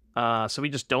 So we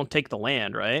just don't take the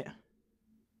land, right?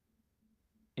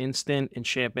 Instant,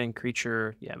 enchantment,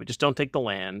 creature. Yeah, we just don't take the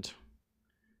land.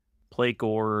 Play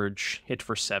Gorge, hit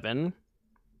for 7.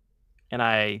 And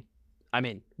I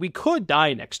mean, we could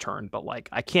die next turn, but, like,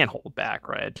 I can't hold back,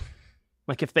 right?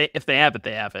 Like, if they have it,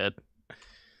 they have it.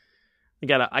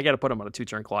 I gotta put them on a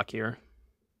 2-turn clock here.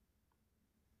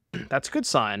 That's a good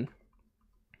sign.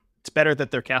 It's better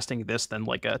that they're casting this than,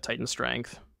 like, a Titan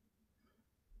Strength.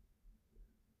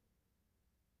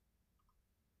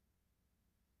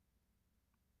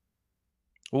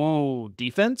 Ooh,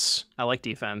 defense? I like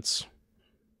defense.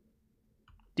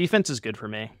 Defense is good for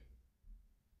me.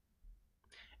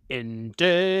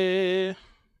 Inti.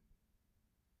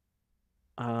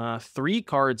 3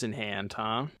 cards in hand,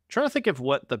 huh? Trying to think of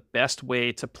what the best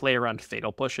way to play around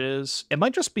Fatal Push is. It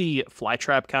might just be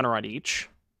Flytrap counter on each.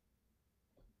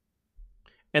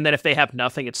 And then if they have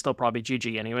nothing, it's still probably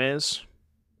GG anyways.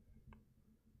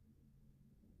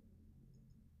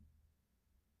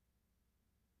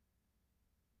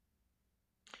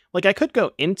 Like, I could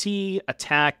go Inti,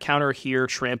 attack, counter here,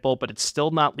 trample, but it's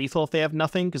still not lethal if they have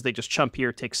nothing, because they just chump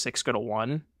here, take 6, go to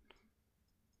 1.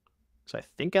 So I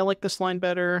think I like this line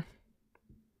better.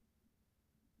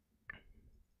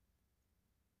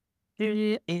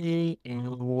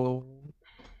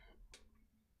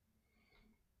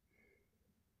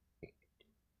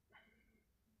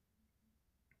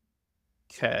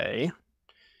 Okay.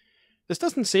 This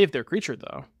doesn't save their creature,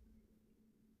 though.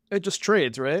 It just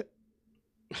trades, right?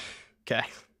 Okay.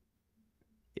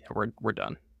 Yeah, we're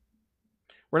done.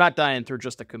 We're not dying through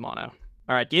just a Kumano.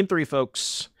 All right, game 3,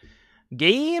 folks.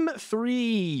 Game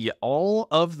 3. All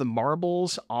of the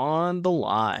marbles on the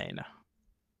line.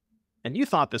 And you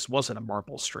thought this wasn't a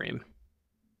marble stream.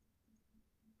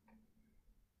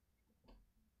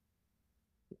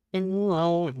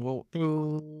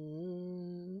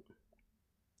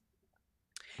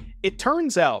 It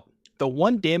turns out the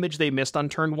 1 damage they missed on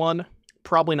turn 1,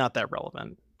 probably not that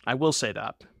relevant. I will say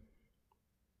that.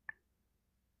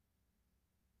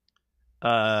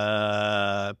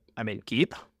 I mean,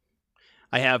 keep.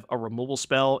 I have a removal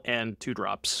spell and 2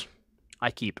 drops.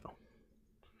 I keep.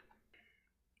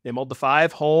 They mulled the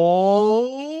 5.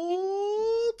 Hold.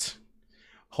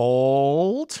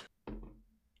 Hold.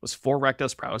 Was 4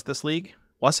 Rakdos Prowess this league?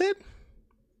 Was it?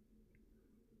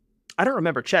 I don't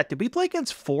remember. Chat, did we play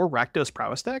against 4 Rakdos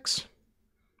Prowess decks?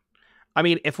 I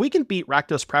mean, if we can beat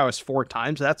Rakdos Prowess 4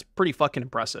 times, that's pretty fucking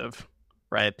impressive,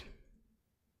 right?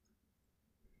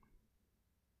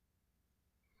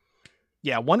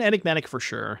 Yeah, 1 Enigmatic for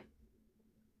sure.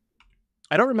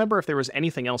 I don't remember if there was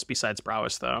anything else besides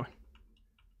Prowess, though.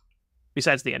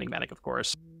 Besides the Enigmatic, of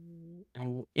course.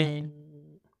 Oh,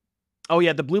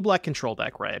 yeah, the blue-black control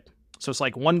deck, right. So it's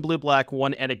like 1 blue-black,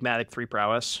 1 Enigmatic, 3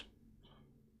 Prowess.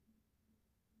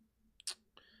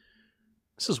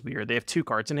 This is weird. They have 2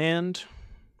 cards in hand. I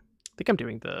think I'm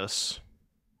doing this.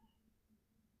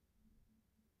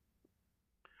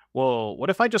 Whoa, what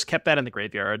if I just kept that in the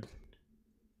graveyard?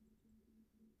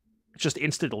 It's just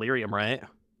instant Delirium, right?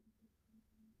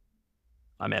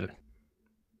 I'm in.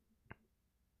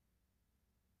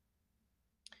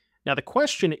 Now the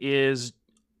question is,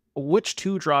 which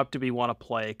 2-drop do we want to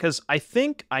play? Because I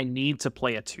think I need to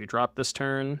play a 2-drop this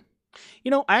turn.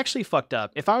 You know, I actually fucked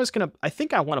up. If I was going to... I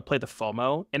think I want to play the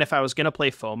FOMO, and if I was going to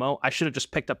play FOMO, I should have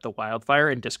just picked up the Wildfire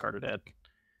and discarded it.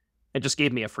 It just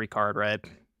gave me a free card, right?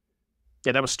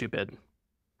 Yeah, that was stupid.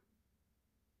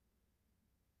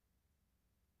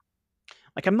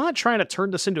 Like, I'm not trying to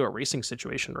turn this into a racing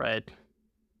situation, right?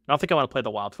 I don't think I want to play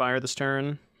the Wildfire this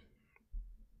turn.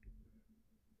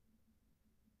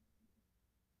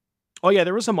 Oh yeah,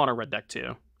 there was a mono red deck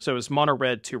too. So it was mono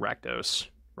red 2 Rakdos,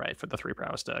 right, for the 3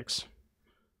 prowess decks.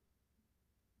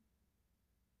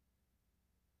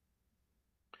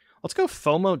 Let's go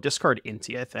FOMO, discard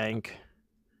Inti, I think.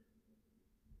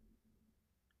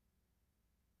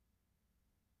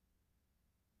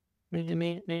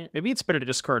 Maybe it's better to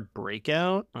discard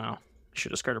Breakout. Oh, should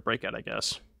discard a Breakout, I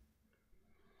guess.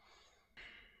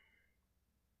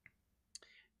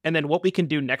 And then what we can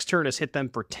do next turn is hit them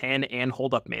for 10 and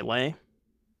hold up melee.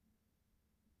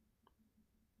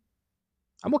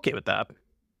 I'm okay with that.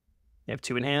 They have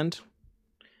 2 in hand.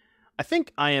 I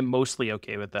think I am mostly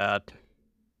okay with that.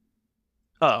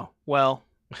 Oh, well.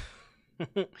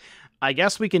 I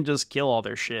guess we can just kill all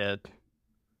their shit.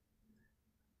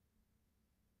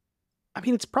 I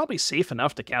mean, it's probably safe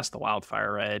enough to cast the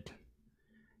Wildfire, right?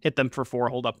 Hit them for 4,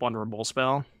 hold up 1 removal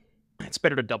spell. It's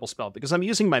better to double spell because I'm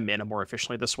using my mana more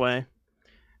efficiently this way.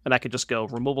 And I could just go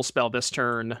removal spell this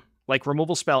turn, like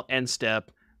removal spell end step,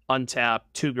 untap,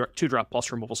 2-drop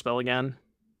plus removal spell again.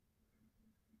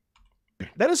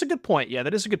 That is a good point. Yeah,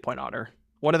 that is a good point, Otter.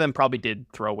 One of them probably did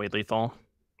throw away lethal.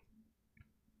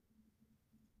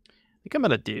 I think I'm going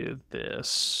to do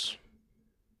this.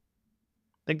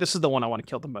 I think this is the one I want to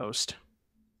kill the most.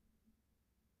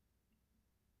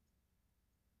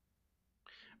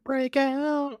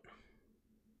 Breakout.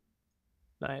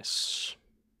 Nice.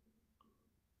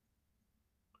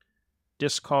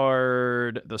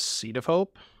 Discard the Seed of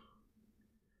Hope.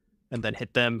 And then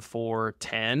hit them for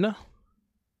 10. Okay,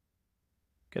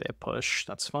 they have push.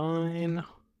 That's fine.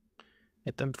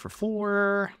 Hit them for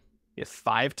 4. We have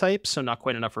 5 types, so not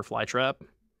quite enough for Flytrap.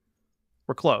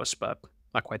 We're close, but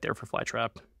not quite there for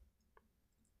Flytrap.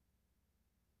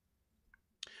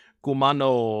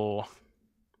 Gumano.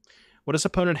 What does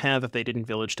opponent have if they didn't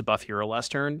village to buff hero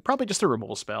last turn? Probably just a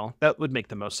removal spell. That would make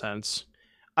the most sense.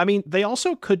 I mean, they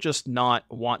also could just not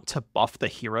want to buff the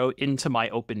hero into my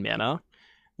open mana.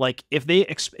 Like, if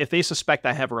they suspect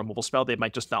I have a removal spell, they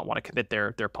might just not want to commit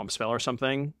their pump spell or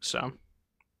something. So,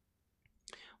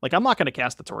 like, I'm not going to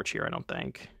cast the torch here, I don't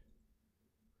think.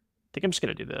 I think I'm just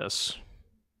going to do this.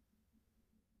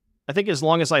 I think as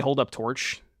long as I hold up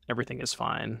torch, everything is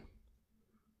fine.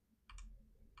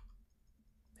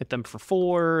 Hit them for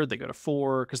 4, they go to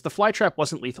 4, because the Flytrap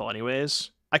wasn't lethal anyways.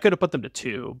 I could have put them to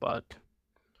 2, but...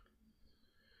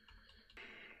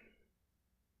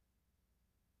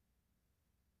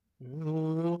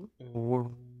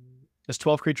 Is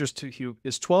 12 creatures too few?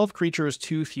 Is 12 creatures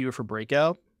too few for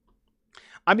Breakout?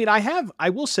 I mean, I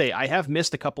will say, I have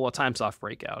missed a couple of times off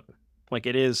Breakout. Like,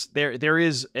 it is, there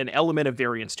is an element of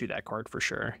variance to that card for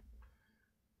sure.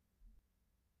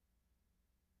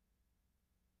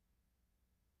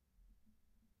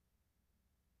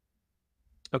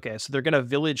 Okay, so they're going to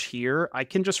village here. I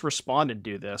can just respond and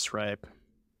do this, right?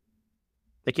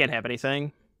 They can't have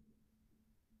anything.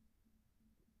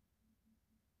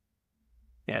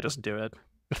 Yeah, just do it.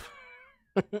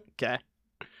 Okay.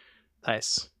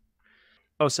 Nice.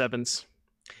 07s.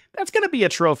 That's going to be a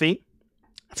trophy.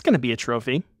 That's going to be a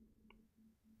trophy.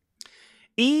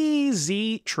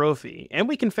 Easy trophy. And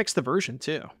we can fix the version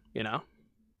too, you know?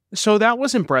 So that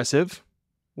was impressive.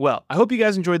 Well, I hope you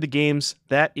guys enjoyed the games.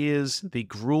 That is the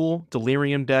Gruul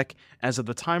Delirium deck. As of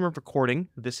the time of recording,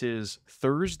 this is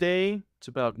Thursday. It's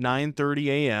about 9:30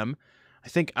 a.m.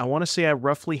 I want to say I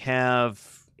roughly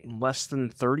have less than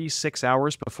 36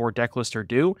 hours before Decklist are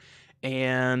due.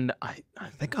 And I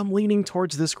think I'm leaning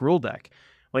towards this Gruul deck.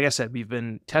 Like I said, we've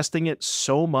been testing it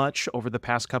so much over the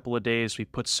past couple of days. We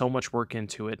put so much work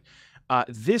into it.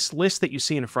 This list that you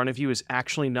see in front of you is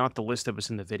actually not the list that was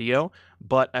in the video,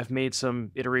 but I've made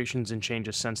some iterations and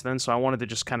changes since then, so I wanted to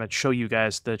just kind of show you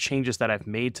guys the changes that I've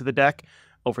made to the deck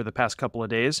over the past couple of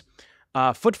days.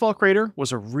 Footfall Crater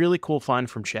was a really cool find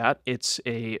from chat. It's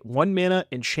a 1-mana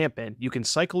enchantment. You can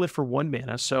cycle it for 1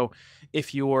 mana, so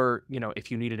if you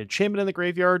need an enchantment in the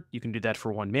graveyard, you can do that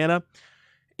for 1 mana.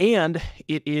 And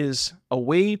it is a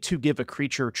way to give a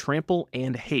creature trample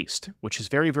and haste, which is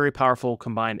very, very powerful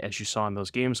combined, as you saw in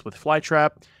those games with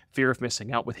Flytrap. Fear of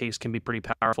missing out with haste can be pretty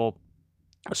powerful.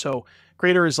 So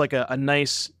Crater is like a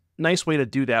nice way to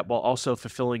do that while also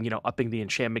fulfilling, upping the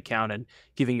enchantment count and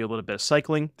giving you a little bit of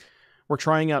cycling. We're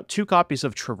trying out 2 copies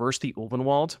of Traverse the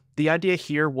Ulvenwald. The idea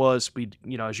here was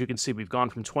as you can see, we've gone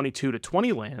from 22 to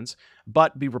 20 lands,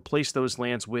 but we replaced those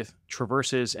lands with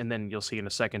traverses, and then you'll see in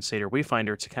a second Satyr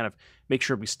Wayfinder to kind of make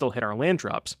sure we still hit our land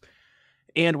drops.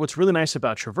 And what's really nice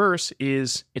about Traverse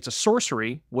is it's a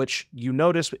sorcery, which you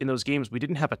notice in those games we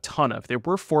didn't have a ton of. There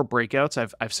were 4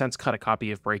 breakouts. I've since cut a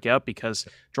copy of Breakout because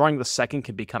drawing the second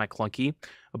can be kind of clunky.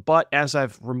 But as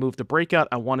I've removed the Breakout,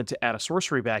 I wanted to add a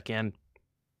sorcery back in.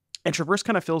 And Traverse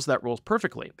kind of fills that role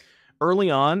perfectly. Early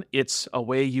on, it's a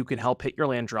way you can help hit your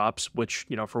land drops, which,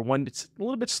 for one, it's a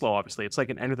little bit slow, obviously. It's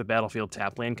like an end of the battlefield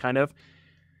tap land, kind of.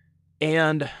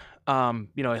 And,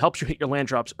 it helps you hit your land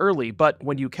drops early, but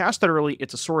when you cast it early,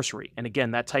 it's a sorcery. And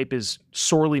again, that type is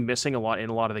sorely missing in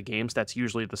a lot of the games. That's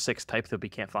usually the 6th type that we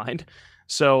can't find.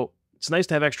 So it's nice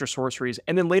to have extra sorceries.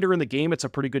 And then later in the game, it's a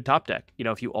pretty good top deck.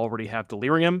 If you already have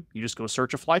Delirium, you just go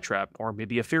search a Flytrap, or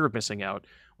maybe a Fear of Missing Out,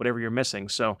 whatever you're missing.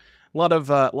 So a lot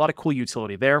of cool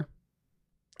utility there.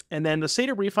 And then the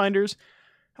Satyr Wayfinders,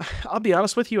 I'll be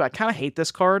honest with you, I kind of hate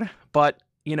this card, but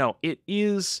it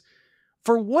is,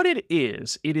 for what it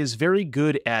is very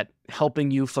good at helping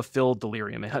you fulfill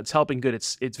Delirium. It's helping good.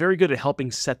 It's very good at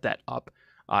helping set that up.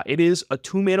 It is a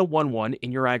 2-mana 1/1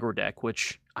 in your aggro deck,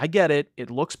 which I get it. It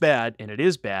looks bad, and it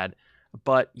is bad,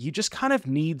 but you just kind of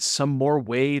need some more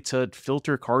way to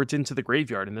filter cards into the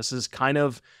graveyard, and this is kind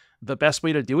of the best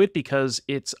way to do it because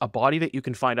it's a body that you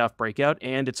can find off Breakout,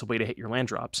 and it's a way to hit your land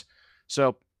drops.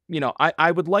 So,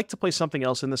 I would like to play something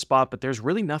else in this spot, but there's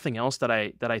really nothing else that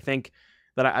I think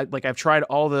that I've tried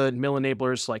all the mill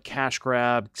enablers like Cash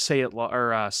Grab, say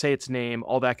its name,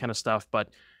 all that kind of stuff, but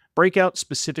Breakout,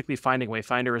 specifically finding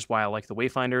Wayfinder, is why I like the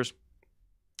Wayfinders.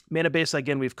 Mana base,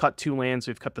 again, we've cut 2 lands.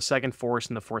 We've cut the 2nd Forest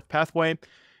and the 4th Pathway.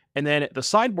 And then the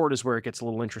sideboard is where it gets a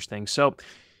little interesting. So,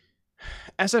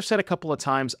 as I've said a couple of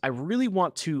times, I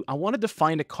wanted to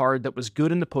find a card that was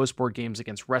good in the post-board games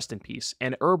against Rest in Peace.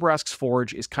 And Urabrask's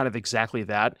Forge is kind of exactly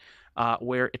that,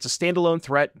 where it's a standalone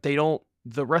threat.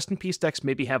 The Rest in Peace decks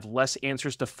maybe have less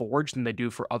answers to Forge than they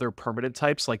do for other permanent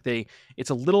types. It's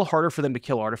a little harder for them to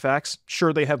kill artifacts.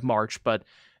 Sure, they have March, but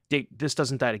this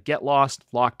doesn't die to Get Lost,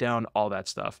 Lockdown, all that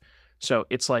stuff. So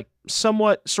it's like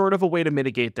sort of a way to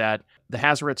mitigate that. The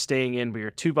Hazoret staying in, we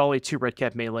are 2 volley, 2 red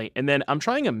cap melee, and then I'm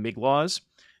trying a Miglaws.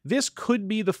 This could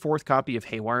be the 4th copy of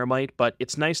Haywire Might, but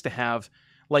it's nice to have.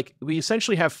 We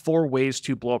essentially have 4 ways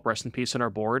to blow up Rest in Peace on our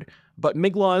board, but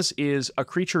Miglaws is a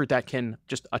creature that can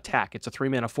just attack. It's a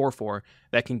 3-mana 4/4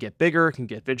 that can get bigger, can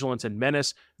get Vigilance and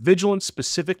Menace. Vigilance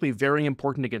specifically very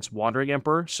important against Wandering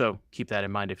Emperor, so keep that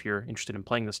in mind if you're interested in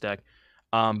playing this deck.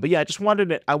 But yeah,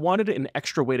 I wanted an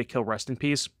extra way to kill Rest in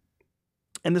Peace,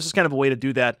 and this is kind of a way to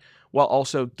do that while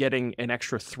also getting an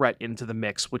extra threat into the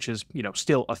mix, which is,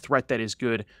 still a threat that is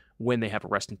good when they have a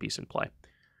Rest in Peace in play.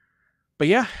 But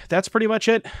yeah, that's pretty much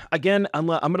it. Again, I'm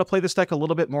going to play this deck a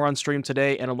little bit more on stream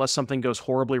today, and unless something goes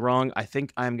horribly wrong, I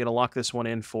think I'm going to lock this one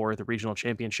in for the Regional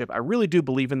Championship. I really do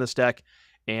believe in this deck,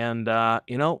 and,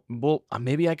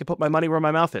 maybe I could put my money where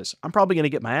my mouth is. I'm probably going to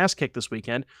get my ass kicked this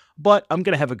weekend, but I'm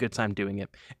going to have a good time doing it.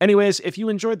 Anyways, if you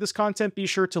enjoyed this content, be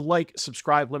sure to like,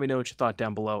 subscribe, let me know what you thought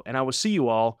down below, and I will see you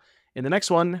all in the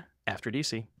next one after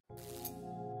DC.